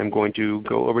 I'm going to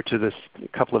go over to this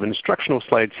couple of instructional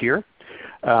slides here.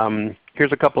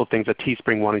 Here's a couple of things that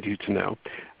Teespring wanted you to know.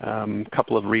 A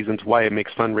couple of reasons why it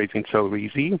makes fundraising so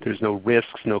easy. There's no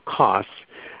risks, no costs.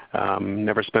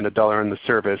 Never spend $1 on the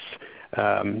service.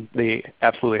 They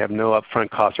absolutely have no upfront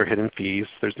costs or hidden fees.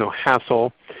 There's no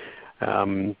hassle.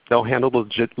 They'll handle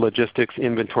the logistics,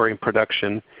 inventory, and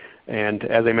production. And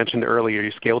as I mentioned earlier,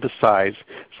 you scale to size.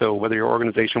 So whether your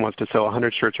organization wants to sell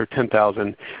 100 shirts or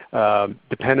 10,000,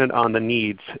 dependent on the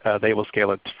needs, they will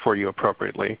scale it for you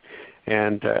appropriately.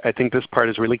 And I think this part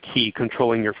is really key,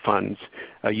 controlling your funds.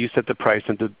 You set the price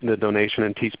and the donation,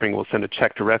 and Teespring will send a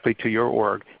check directly to your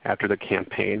org after the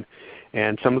campaign.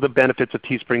 And some of the benefits of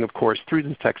Teespring, of course, through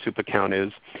the TechSoup account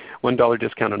is $1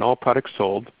 discount on all products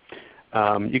sold.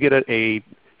 You get a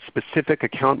specific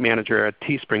account manager at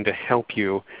Teespring to help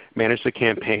you manage the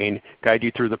campaign, guide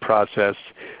you through the process,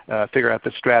 figure out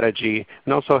the strategy,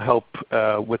 and also help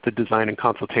with the design and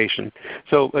consultation.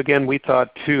 So again, we thought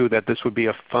too that this would be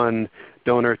a fun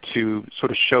donor to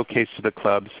sort of showcase to the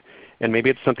clubs. And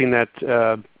maybe it's something that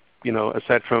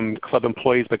aside from club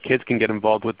employees, but kids can get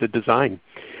involved with the design.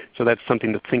 So that's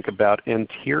something to think about. And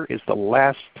here is the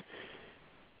last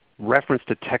reference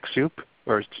to TechSoup,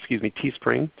 or excuse me,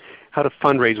 Teespring, how to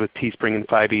fundraise with Teespring in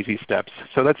 5 easy steps.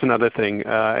 So that's another thing.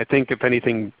 I think if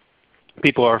anything,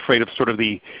 people are afraid of sort of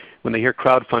when they hear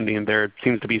crowdfunding, there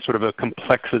seems to be sort of a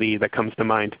complexity that comes to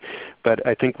mind. But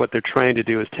I think what they're trying to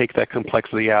do is take that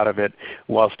complexity out of it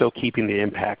while still keeping the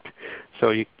impact. So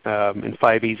in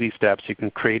 5 easy steps, you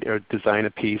can create or design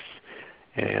a piece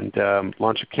and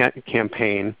launch a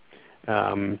campaign,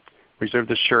 reserve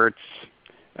the shirts,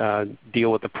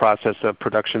 deal with the process of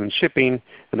production and shipping,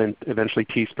 and then eventually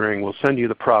Teespring will send you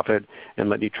the profit and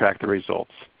let you track the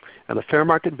results. And the fair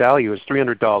market value is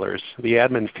 $300. The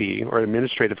admin fee or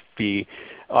administrative fee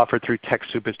offered through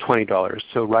TechSoup is $20.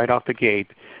 So right off the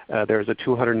gate, there's a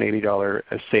 $280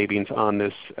 savings on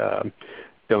this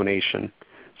donation.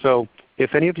 So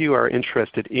if any of you are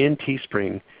interested in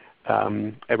Teespring,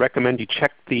 I recommend you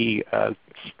check the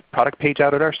product page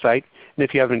out at our site. And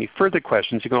if you have any further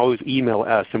questions, you can always email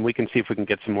us and we can see if we can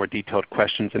get some more detailed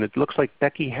questions. And it looks like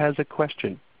Becky has a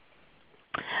question.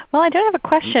 Well, I don't have a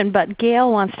question, but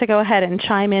Gail wants to go ahead and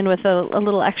chime in with a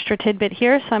little extra tidbit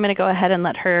here. So I'm going to go ahead and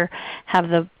let her have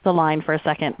the line for a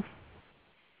second.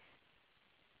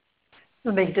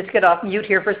 Let me just get off mute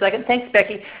here for a second. Thanks,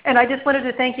 Becky. And I just wanted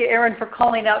to thank you, Erin, for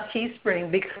calling out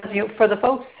Teespring, because for the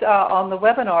folks on the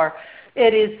webinar,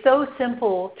 it is so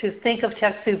simple to think of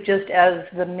TechSoup just as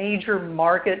the major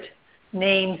market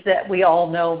names that we all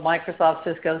know: Microsoft,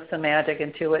 Cisco, Symantec,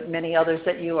 Intuit, many others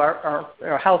that you are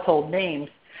household names.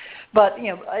 But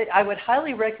I would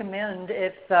highly recommend,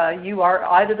 if you are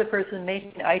either the person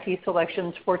making IT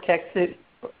selections for TechSoup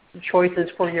choices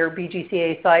for your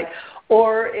BGCA site,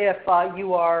 or if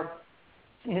you are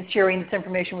sharing this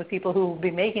information with people who will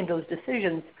be making those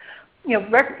decisions,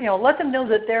 let them know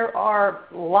that there are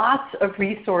lots of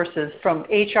resources, from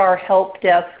HR help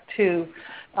desk to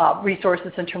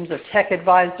resources in terms of tech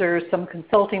advisors, some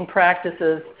consulting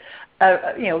practices.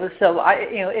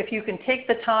 If you can take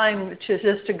the time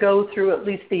to go through at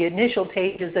least the initial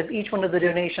pages of each one of the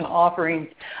donation offerings,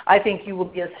 I think you will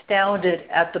be astounded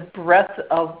at the breadth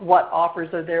of what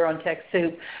offers are there on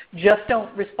TechSoup. Just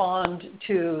don't respond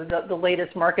to the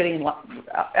latest marketing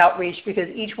outreach, because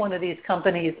each one of these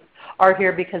companies are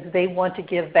here because they want to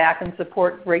give back and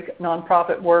support great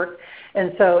nonprofit work.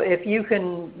 And so if you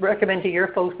can recommend to your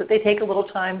folks that they take a little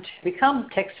time to become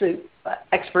TechSoup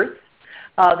experts,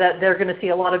 that they're going to see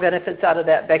a lot of benefits out of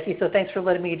that, Becky. So thanks for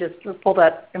letting me just pull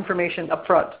that information up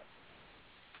front.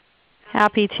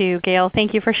 Happy to, Gail.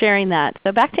 Thank you for sharing that.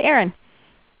 So back to Erin.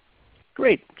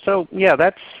 Great. So yeah,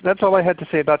 that's all I had to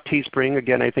say about Teespring.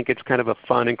 Again, I think it's kind of a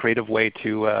fun and creative way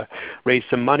to raise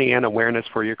some money and awareness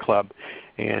for your club.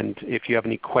 And if you have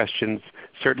any questions,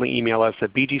 certainly email us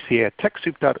at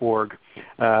bgca@techsoup.org.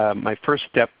 My first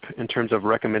step in terms of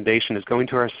recommendation is going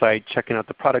to our site, checking out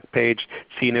the product page,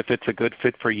 seeing if it's a good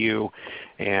fit for you,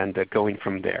 and going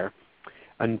from there.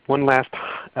 And one last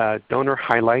donor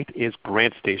highlight is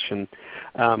GrantStation.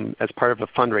 As part of a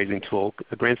fundraising tool,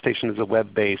 GrantStation is a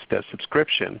web-based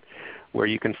subscription where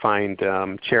you can find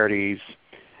charities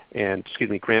and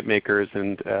grant makers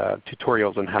and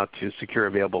tutorials on how to secure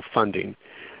available funding.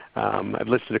 I've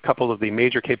listed a couple of the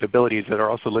major capabilities that are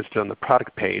also listed on the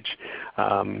product page.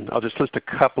 I'll just list a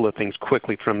couple of things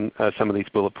quickly from some of these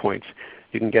bullet points.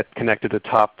 You can get connected to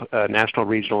top national,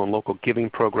 regional, and local giving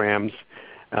programs.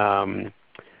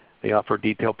 They offer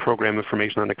detailed program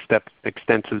information on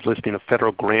extensive listing of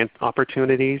federal grant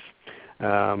opportunities.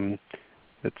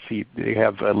 Let's see, they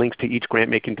have links to each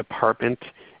grant-making department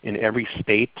in every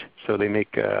state, so they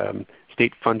make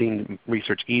state funding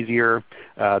research easier.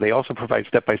 They also provide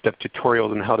step-by-step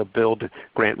tutorials on how to build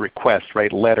grant requests,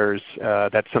 write letters.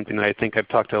 That's something that I think I've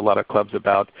talked to a lot of clubs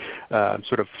about,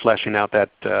 sort of fleshing out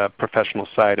that professional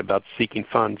side about seeking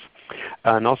funds.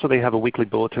 And also they have a weekly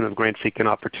bulletin of grant-seeking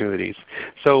opportunities.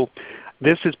 So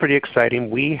this is pretty exciting.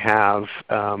 We have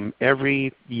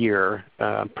every year,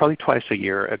 probably twice a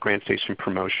year, a GrantStation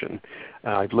promotion.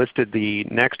 I've listed the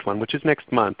next one, which is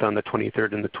next month on the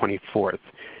 23rd and the 24th.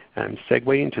 I'm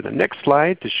segueing to the next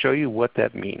slide to show you what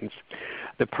that means.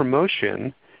 The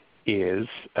promotion is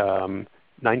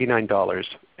 $99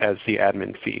 as the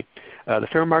admin fee. The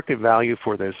fair market value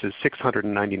for this is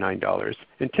 $699.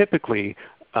 And typically,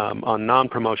 on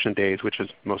non-promotion days, which is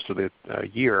most of the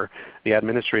year, the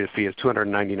administrative fee is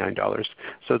 $299.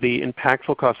 So the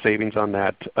impactful cost savings on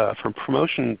that from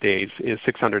promotion days is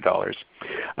 $600.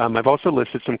 I've also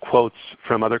listed some quotes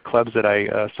from other clubs that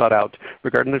I sought out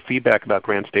regarding their feedback about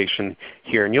GrantStation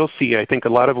here. And you'll see, I think a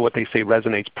lot of what they say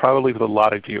resonates probably with a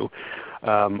lot of you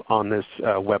on this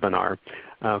webinar.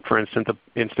 For instance,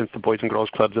 the Boys and Girls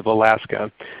Clubs of Alaska.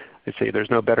 They say there's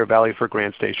no better value for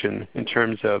GrantStation in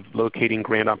terms of locating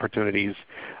grant opportunities,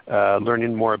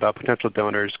 learning more about potential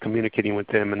donors, communicating with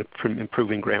them, and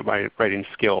improving grant writing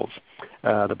skills.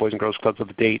 The Boys and Girls Clubs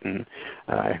of Dayton.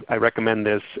 I recommend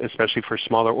this especially for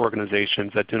smaller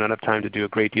organizations that do not have time to do a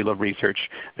great deal of research.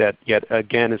 That yet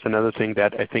again is another thing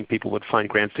that I think people would find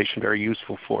GrantStation very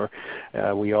useful for.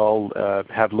 We all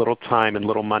have little time and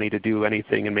little money to do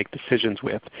anything and make decisions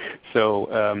with.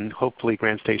 So hopefully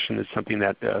GrantStation is something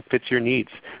that fits your needs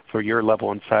for your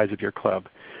level and size of your club.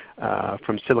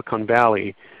 From Silicon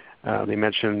Valley, they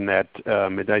mentioned that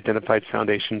it identified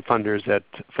foundation funders that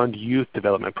fund youth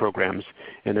development programs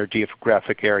in their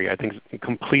geographic area. I think it's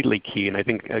completely key, and I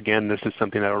think again this is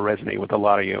something that will resonate with a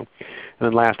lot of you. And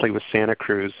then lastly with Santa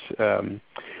Cruz,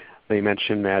 they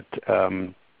mentioned that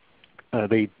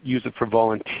they use it for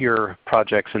volunteer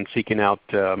projects and seeking out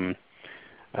a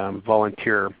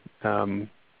volunteer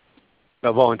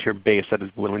base that is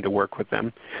willing to work with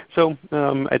them. So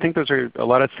I think those are a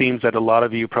lot of themes that a lot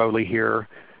of you probably hear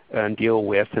and deal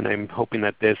with, and I'm hoping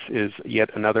that this is yet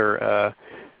another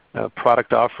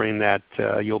product offering that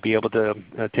you'll be able to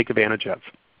take advantage of.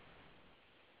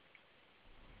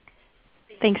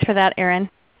 Thanks for that, Aaron.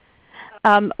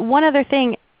 One other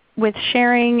thing with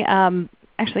sharing,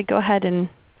 actually go ahead and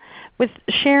with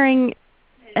sharing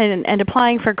and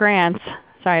applying for grants,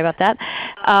 sorry about that.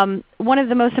 One of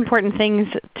the most important things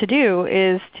to do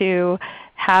is to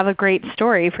have a great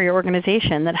story for your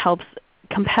organization that helps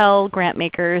compel grant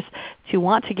makers to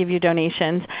want to give you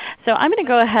donations. So I'm going to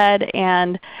go ahead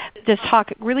and just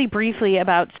talk really briefly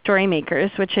about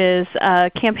Storymakers, which is a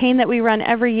campaign that we run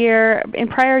every year. In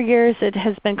prior years it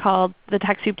has been called the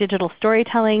TechSoup Digital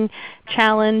Storytelling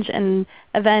Challenge and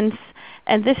events.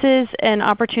 And this is an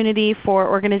opportunity for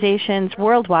organizations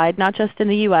worldwide, not just in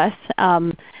the US,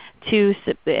 and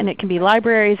it can be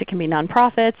libraries, it can be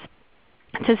nonprofits,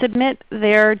 to submit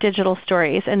their digital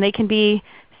stories. And they can be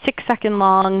 6-second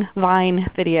long Vine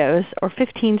videos, or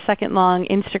 15-second long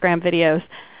Instagram videos,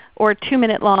 or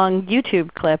 2-minute long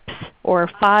YouTube clips, or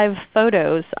 5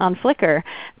 photos on Flickr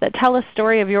that tell a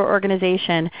story of your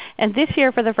organization. And this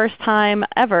year, for the first time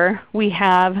ever, we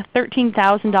have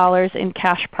 $13,000 in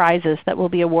cash prizes that we'll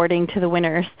be awarding to the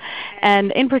winners.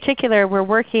 And in particular, we're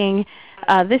working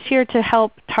this year to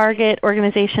help target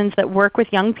organizations that work with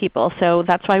young people. So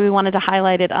that's why we wanted to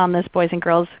highlight it on this Boys and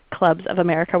Girls Clubs of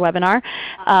America webinar,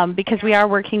 because we are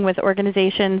working with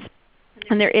organizations,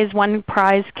 and there is one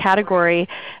prize category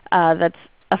that's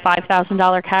a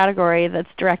 $5,000 category that's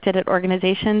directed at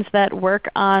organizations that work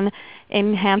on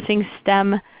enhancing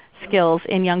STEM skills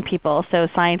in young people, so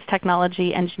science,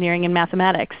 technology, engineering, and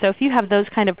mathematics. So if you have those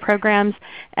kind of programs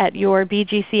at your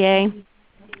BGCA,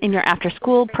 in your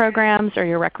after-school programs or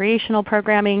your recreational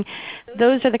programming,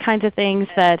 those are the kinds of things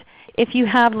that if you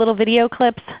have little video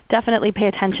clips, definitely pay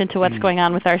attention to what's going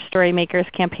on with our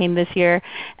Storymakers campaign this year.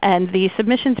 And the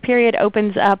submissions period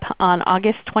opens up on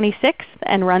August 26th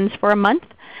and runs for a month.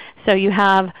 So you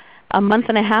have a month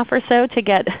and a half or so to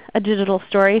get a digital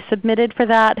story submitted for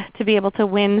that, to be able to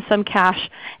win some cash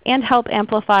and help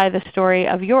amplify the story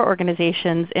of your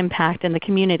organization's impact in the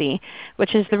community,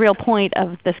 which is the real point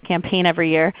of this campaign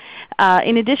every year.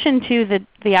 In addition to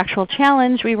the actual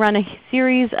challenge, we run a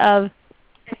series of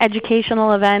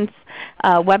educational events,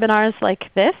 webinars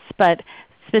like this, but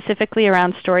specifically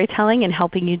around storytelling and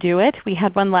helping you do it. We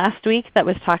had one last week that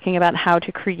was talking about how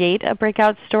to create a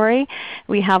breakout story.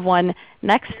 We have one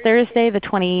next Thursday, the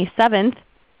 27th,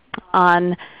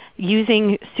 on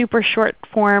using super short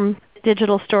form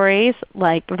digital stories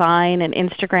like Vine and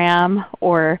Instagram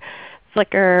or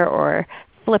Flickr or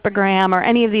Flipagram or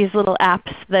any of these little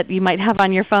apps that you might have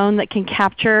on your phone that can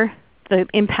capture the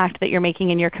impact that you're making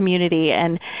in your community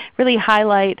and really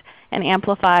highlight and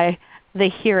amplify the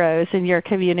heroes in your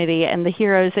community and the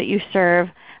heroes that you serve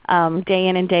day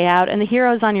in and day out, and the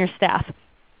heroes on your staff.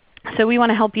 So we want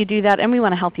to help you do that, and we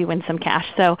want to help you win some cash.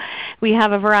 So we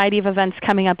have a variety of events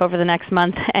coming up over the next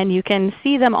month, and you can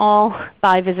see them all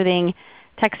by visiting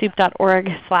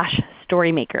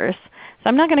TechSoup.org/storymakers. So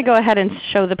I'm not going to go ahead and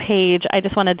show the page. I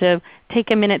just wanted to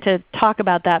take a minute to talk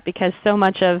about that, because so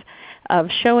much of of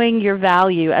showing your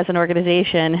value as an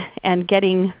organization and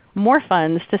getting more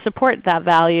funds to support that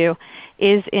value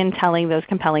is in telling those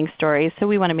compelling stories. So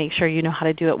we want to make sure you know how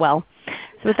to do it well.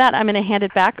 So with that, I'm going to hand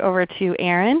it back over to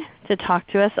Erin to talk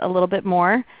to us a little bit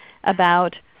more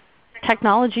about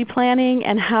technology planning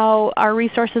and how our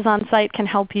resources on site can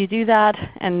help you do that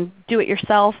and do it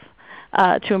yourself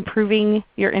to improving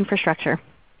your infrastructure.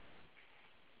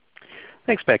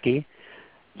 Thanks, Becky.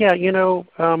 Yeah,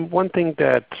 one thing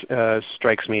that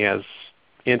strikes me as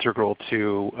integral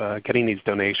to getting these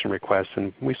donation requests,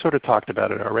 and we sort of talked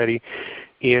about it already,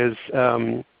 is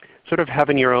sort of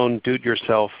having your own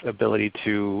do-it-yourself ability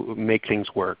to make things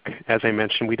work. As I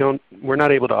mentioned, we're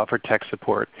not able to offer tech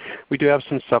support. We do have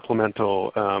some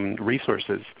supplemental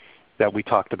resources that we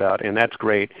talked about, and that's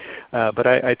great. But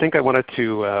I think I wanted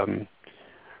to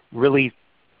really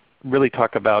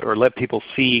talk about or let people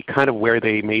see kind of where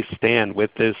they may stand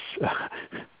with this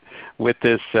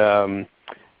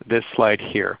this slide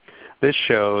here. This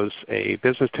shows a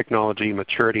business technology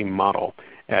maturity model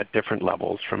at different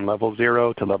levels, from level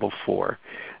 0 to level 4.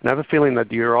 And I have a feeling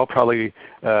that you're all probably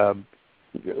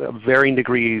varying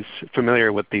degrees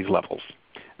familiar with these levels.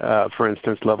 For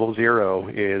instance, level 0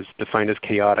 is defined as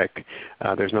chaotic.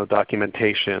 There's no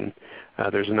documentation.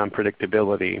 There's an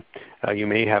unpredictability. You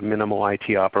may have minimal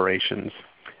IT operations.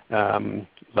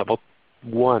 Level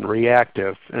 1,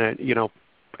 reactive.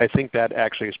 I think that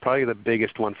actually is probably the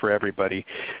biggest one for everybody.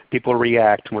 People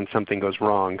react when something goes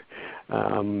wrong.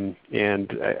 And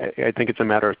I think it's a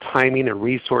matter of timing and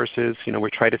resources. We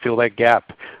try to fill that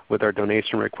gap with our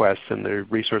donation requests and the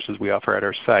resources we offer at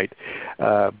our site.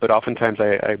 But oftentimes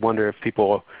I wonder if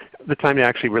people have the time to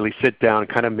actually really sit down and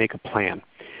kind of make a plan.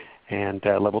 And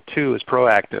level 2 is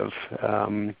proactive.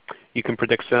 You can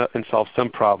predict and solve some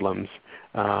problems.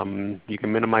 You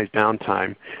can minimize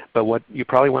downtime. But what you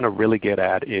probably want to really get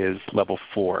at is level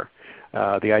 4.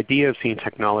 The idea of seeing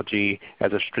technology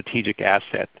as a strategic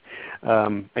asset.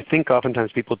 I think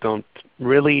oftentimes people don't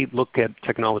really look at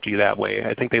technology that way.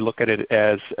 I think they look at it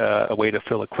as a way to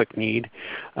fill a quick need.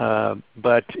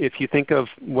 But if you think of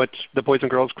what the Boys and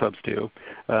Girls Clubs do,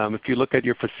 if you look at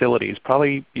your facilities,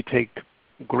 probably you take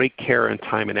great care and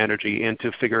time and energy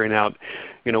into figuring out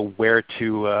where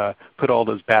to put all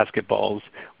those basketballs,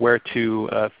 where to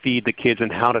feed the kids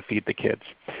and how to feed the kids.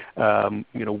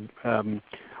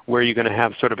 Where you're going to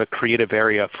have sort of a creative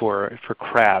area for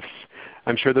crafts.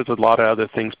 I'm sure there's a lot of other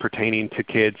things pertaining to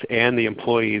kids and the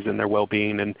employees and their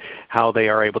well-being and how they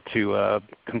are able to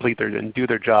complete and do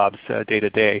their jobs day to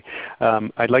day.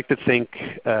 I'd like to think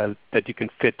that you can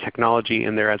fit technology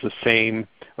in there as the same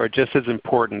or just as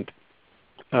important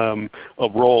a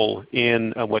role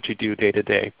in what you do day to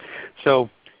day. So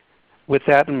with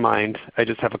that in mind, I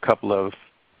just have a couple of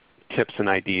tips and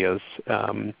ideas.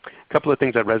 A couple of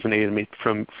things that resonated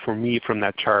for me from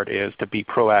that chart is to be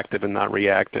proactive and not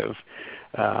reactive,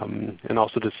 and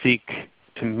also to seek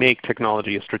to make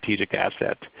technology a strategic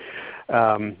asset.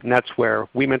 And that's where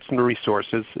we mentioned the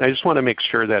resources. I just want to make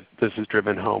sure that this is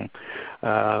driven home.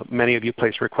 Many of you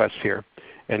place requests here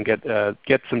and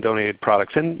get some donated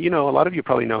products. And a lot of you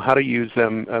probably know how to use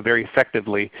them very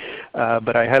effectively.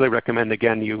 But I highly recommend,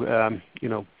 again, you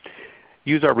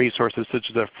use our resources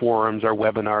such as our forums, our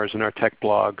webinars, and our tech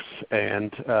blogs,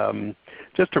 and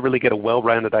just to really get a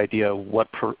well-rounded idea of what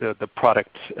the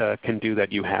product can do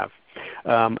that you have.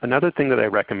 Another thing that I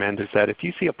recommend is that if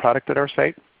you see a product at our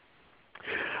site,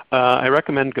 I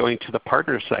recommend going to the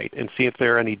partner site and see if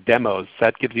there are any demos.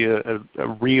 That gives you a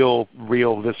real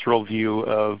visceral view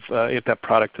of if that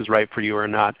product is right for you or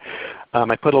not.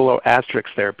 I put a little asterisk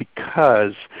there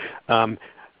because the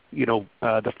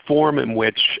form in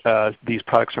which these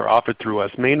products are offered through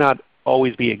us may not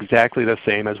always be exactly the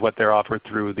same as what they're offered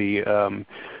through the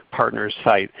partner's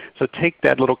site. So take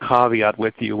that little caveat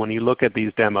with you when you look at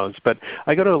these demos. But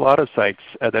I go to a lot of sites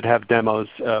that have demos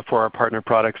for our partner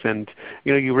products, and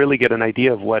you really get an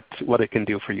idea of what it can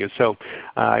do for you. So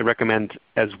I recommend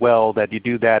as well that you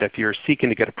do that if you're seeking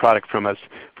to get a product from us.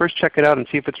 First check it out and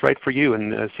see if it's right for you,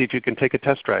 and see if you can take a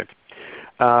test drive.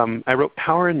 I wrote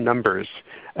power in numbers.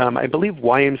 I believe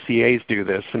YMCA's do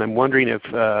this, and I'm wondering if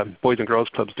Boys and Girls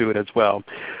Clubs do it as well.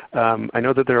 I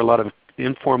know that there are a lot of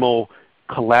informal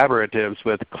collaboratives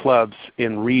with clubs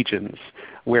in regions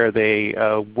where they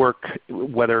work,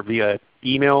 whether via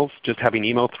emails, just having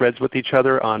email threads with each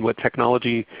other on what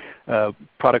technology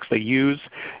products they use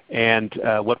and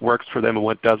what works for them and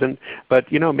what doesn't.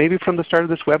 But maybe from the start of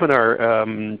this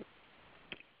webinar,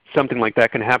 something like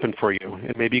that can happen for you.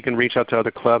 And maybe you can reach out to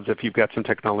other clubs if you've got some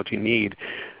technology need.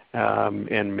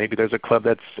 and maybe there's a club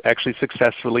that's actually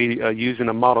successfully using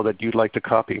a model that you'd like to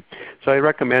copy. So I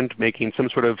recommend making some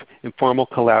sort of informal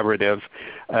collaborative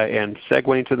and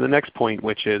segueing to the next point,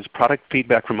 which is product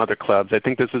feedback from other clubs. I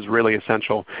think this is really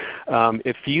essential.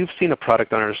 If you've seen a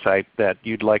product on our site that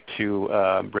you'd like to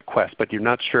request, but you're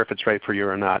not sure if it's right for you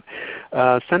or not,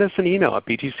 send us an email at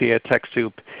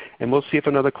btc@TechSoup, and we'll see if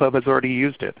another club has already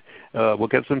used it. We'll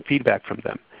get some feedback from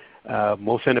them.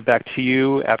 We'll send it back to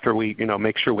you after we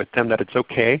make sure with them that it's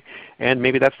okay, and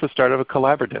maybe that's the start of a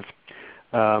collaborative.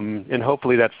 And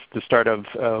hopefully that's the start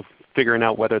of figuring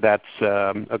out whether that's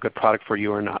a good product for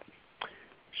you or not.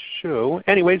 So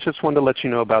anyways, just wanted to let you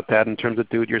know about that in terms of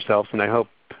do-it-yourselves, and I hope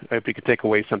you could take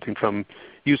away something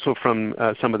useful from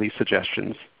some of these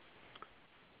suggestions.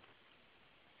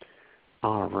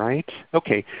 All right.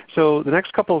 Okay. So the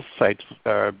next couple of slides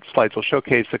will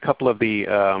showcase a couple of the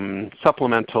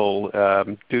supplemental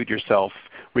do-it-yourself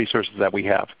resources that we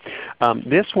have.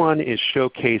 This one is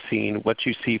showcasing what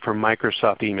you see from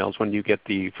Microsoft emails when you get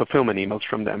the fulfillment emails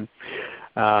from them.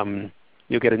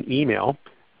 You'll get an email.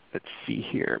 Let's see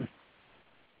here.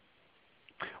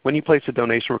 When you place a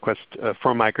donation request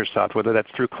for Microsoft, whether that's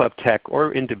through Club Tech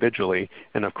or individually,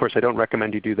 and of course I don't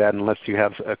recommend you do that unless you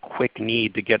have a quick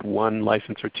need to get one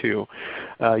license or two,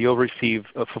 you'll receive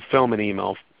a fulfillment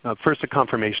email. First a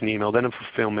confirmation email, then a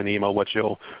fulfillment email, which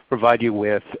will provide you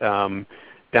with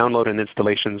download and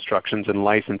installation instructions and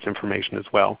license information as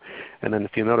well. And then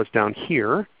if you notice down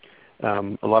here,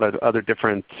 a lot of other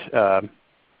different,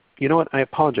 you know what, I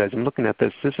apologize, I'm looking at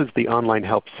this. This is the online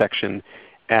help section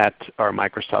at our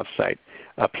Microsoft site.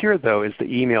 Up here though is the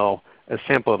email, a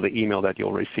sample of the email that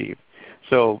you'll receive.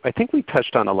 So I think we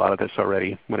touched on a lot of this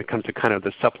already when it comes to kind of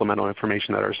the supplemental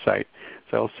information at our site.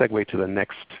 So I'll segue to the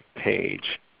next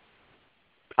page.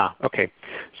 Okay.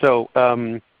 So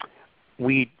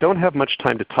we don't have much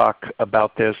time to talk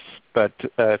about this, but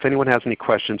if anyone has any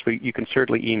questions, you can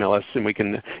certainly email us and we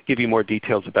can give you more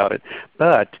details about it.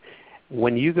 But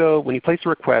when you place a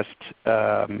request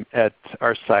at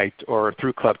our site or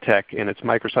through Club Tech and it's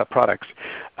Microsoft products,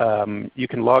 you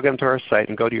can log into our site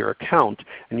and go to your account,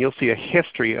 and you'll see a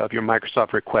history of your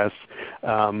Microsoft requests,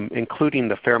 including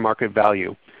the fair market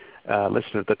value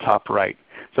listed at the top right.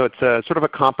 So it's sort of a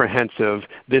comprehensive,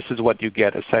 this is what you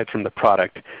get aside from the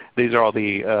product. These are all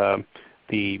the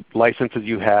licenses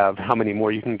you have, how many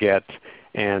more you can get,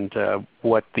 and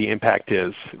what the impact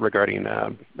is regarding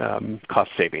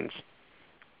cost savings.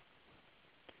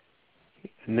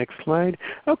 Next slide.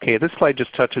 Okay, this slide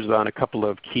just touches on a couple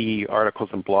of key articles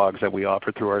and blogs that we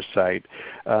offer through our site.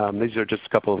 These are just a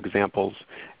couple of examples.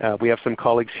 We have some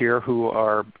colleagues here who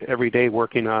are every day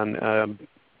working on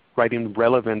writing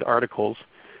relevant articles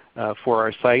for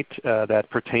our site that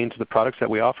pertain to the products that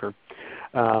we offer.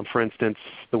 For instance,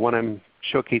 the one I'm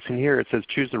showcasing here, it says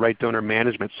choose the right donor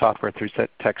management software through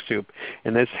TechSoup.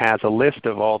 And this has a list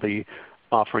of all the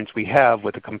offerings we have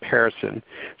with a comparison.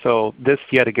 So this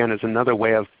yet again is another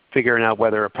way of figuring out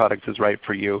whether a product is right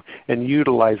for you and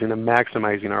utilizing and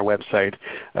maximizing our website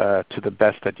to the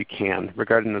best that you can,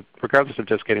 regardless of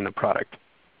just getting a product.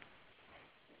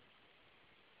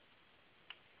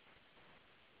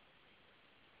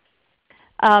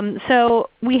 So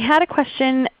we had a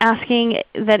question asking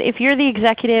that if you're the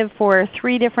executive for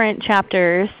 3 different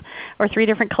chapters or 3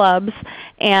 different clubs,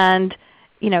 and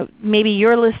maybe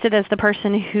you're listed as the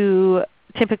person who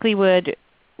typically would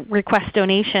request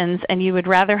donations and you would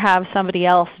rather have somebody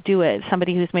else do it,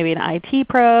 somebody who's maybe an IT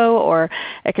pro or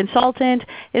a consultant,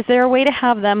 is there a way to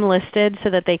have them listed so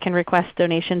that they can request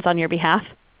donations on your behalf?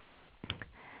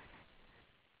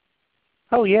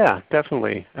 Oh yeah,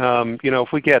 definitely.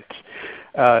 If we get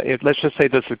let's just say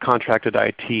this is contracted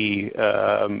IT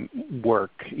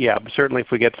work. Yeah, certainly if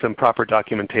we get some proper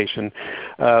documentation.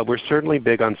 We're certainly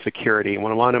big on security.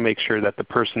 We want to make sure that the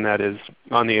person that is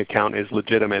on the account is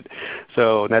legitimate.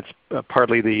 So that's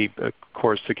partly the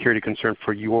core security concern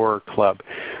for your club.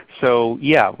 So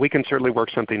yeah, we can certainly work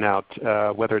something out.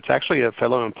 Whether it's actually a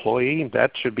fellow employee,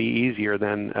 that should be easier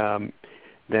than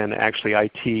actually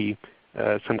IT.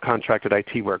 Some contracted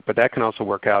IT work, but that can also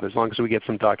work out as long as we get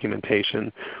some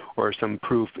documentation or some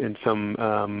proof in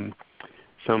some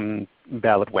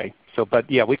valid way. So,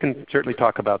 but yeah, we can certainly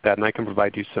talk about that, and I can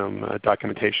provide you some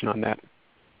documentation on that.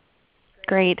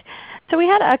 Great. So we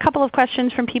had a couple of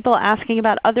questions from people asking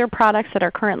about other products that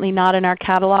are currently not in our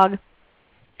catalog.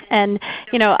 And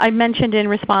I mentioned in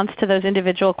response to those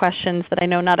individual questions that I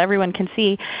know not everyone can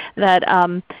see that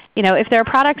if there are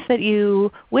products that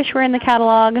you wish were in the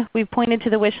catalog, we've pointed to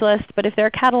the wish list. But if there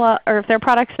are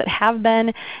products that have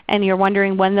been and you're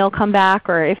wondering when they'll come back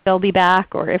or if they'll be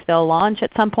back or if they'll launch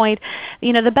at some point,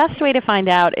 the best way to find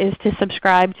out is to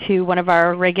subscribe to one of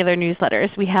our regular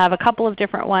newsletters. We have a couple of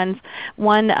different ones.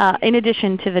 One, in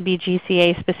addition to the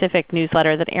BGCA specific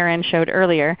newsletter that Erin showed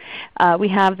earlier, we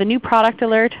have the new product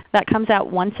alert that comes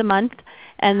out once a month,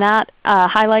 and that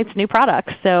highlights new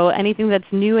products. So anything that's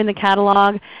new in the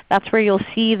catalog, that's where you'll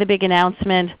see the big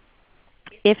announcement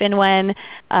if and when,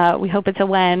 we hope it's a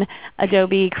when,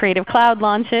 Adobe Creative Cloud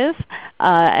launches,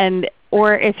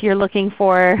 or if you're looking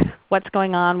for what's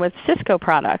going on with Cisco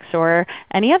products or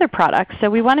any other products. So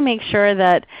we want to make sure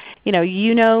that you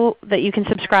know that you can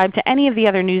subscribe to any of the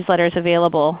other newsletters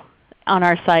available on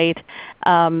our site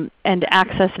and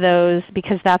access those,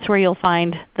 because that's where you'll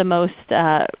find the most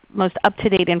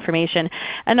up-to-date information.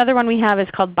 Another one we have is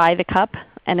called By the Cup,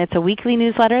 and it's a weekly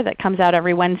newsletter that comes out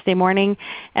every Wednesday morning.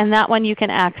 And that one you can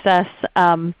access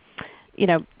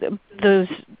those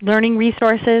learning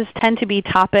resources tend to be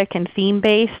topic and theme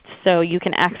based, so you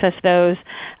can access those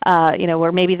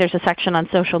where maybe there's a section on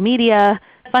social media,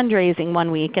 fundraising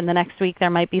one week, and the next week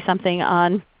there might be something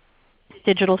on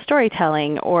digital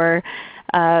storytelling or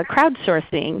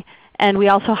crowdsourcing. And we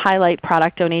also highlight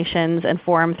product donations and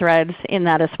forum threads in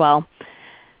that as well.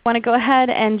 I want to go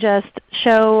ahead and just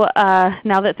show,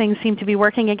 now that things seem to be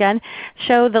working again,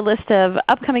 show the list of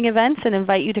upcoming events and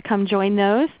invite you to come join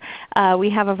those.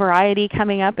 We have a variety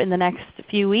coming up in the next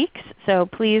few weeks, so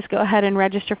please go ahead and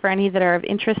register for any that are of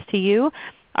interest to you.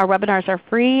 Our webinars are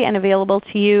free and available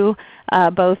to you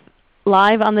both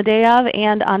live on the day of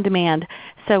and on demand.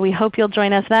 So we hope you'll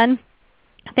join us then.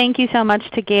 Thank you so much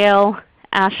to Gail,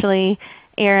 Ashley,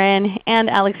 Erin, and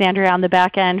Alexandria on the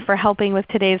back end for helping with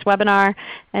today's webinar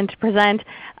and to present.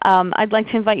 I'd like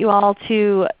to invite you all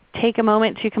to take a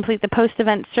moment to complete the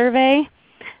post-event survey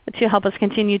to help us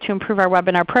continue to improve our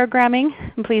webinar programming.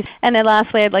 And then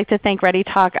lastly, I'd like to thank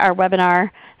ReadyTalk, our webinar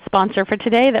sponsor for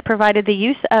today, that provided the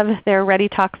use of their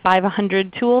ReadyTalk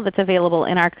 500 tool that's available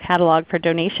in our catalog for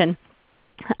donation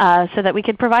so that we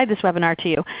could provide this webinar to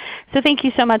you. So thank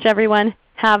you so much, everyone.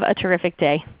 Have a terrific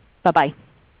day. Bye-bye.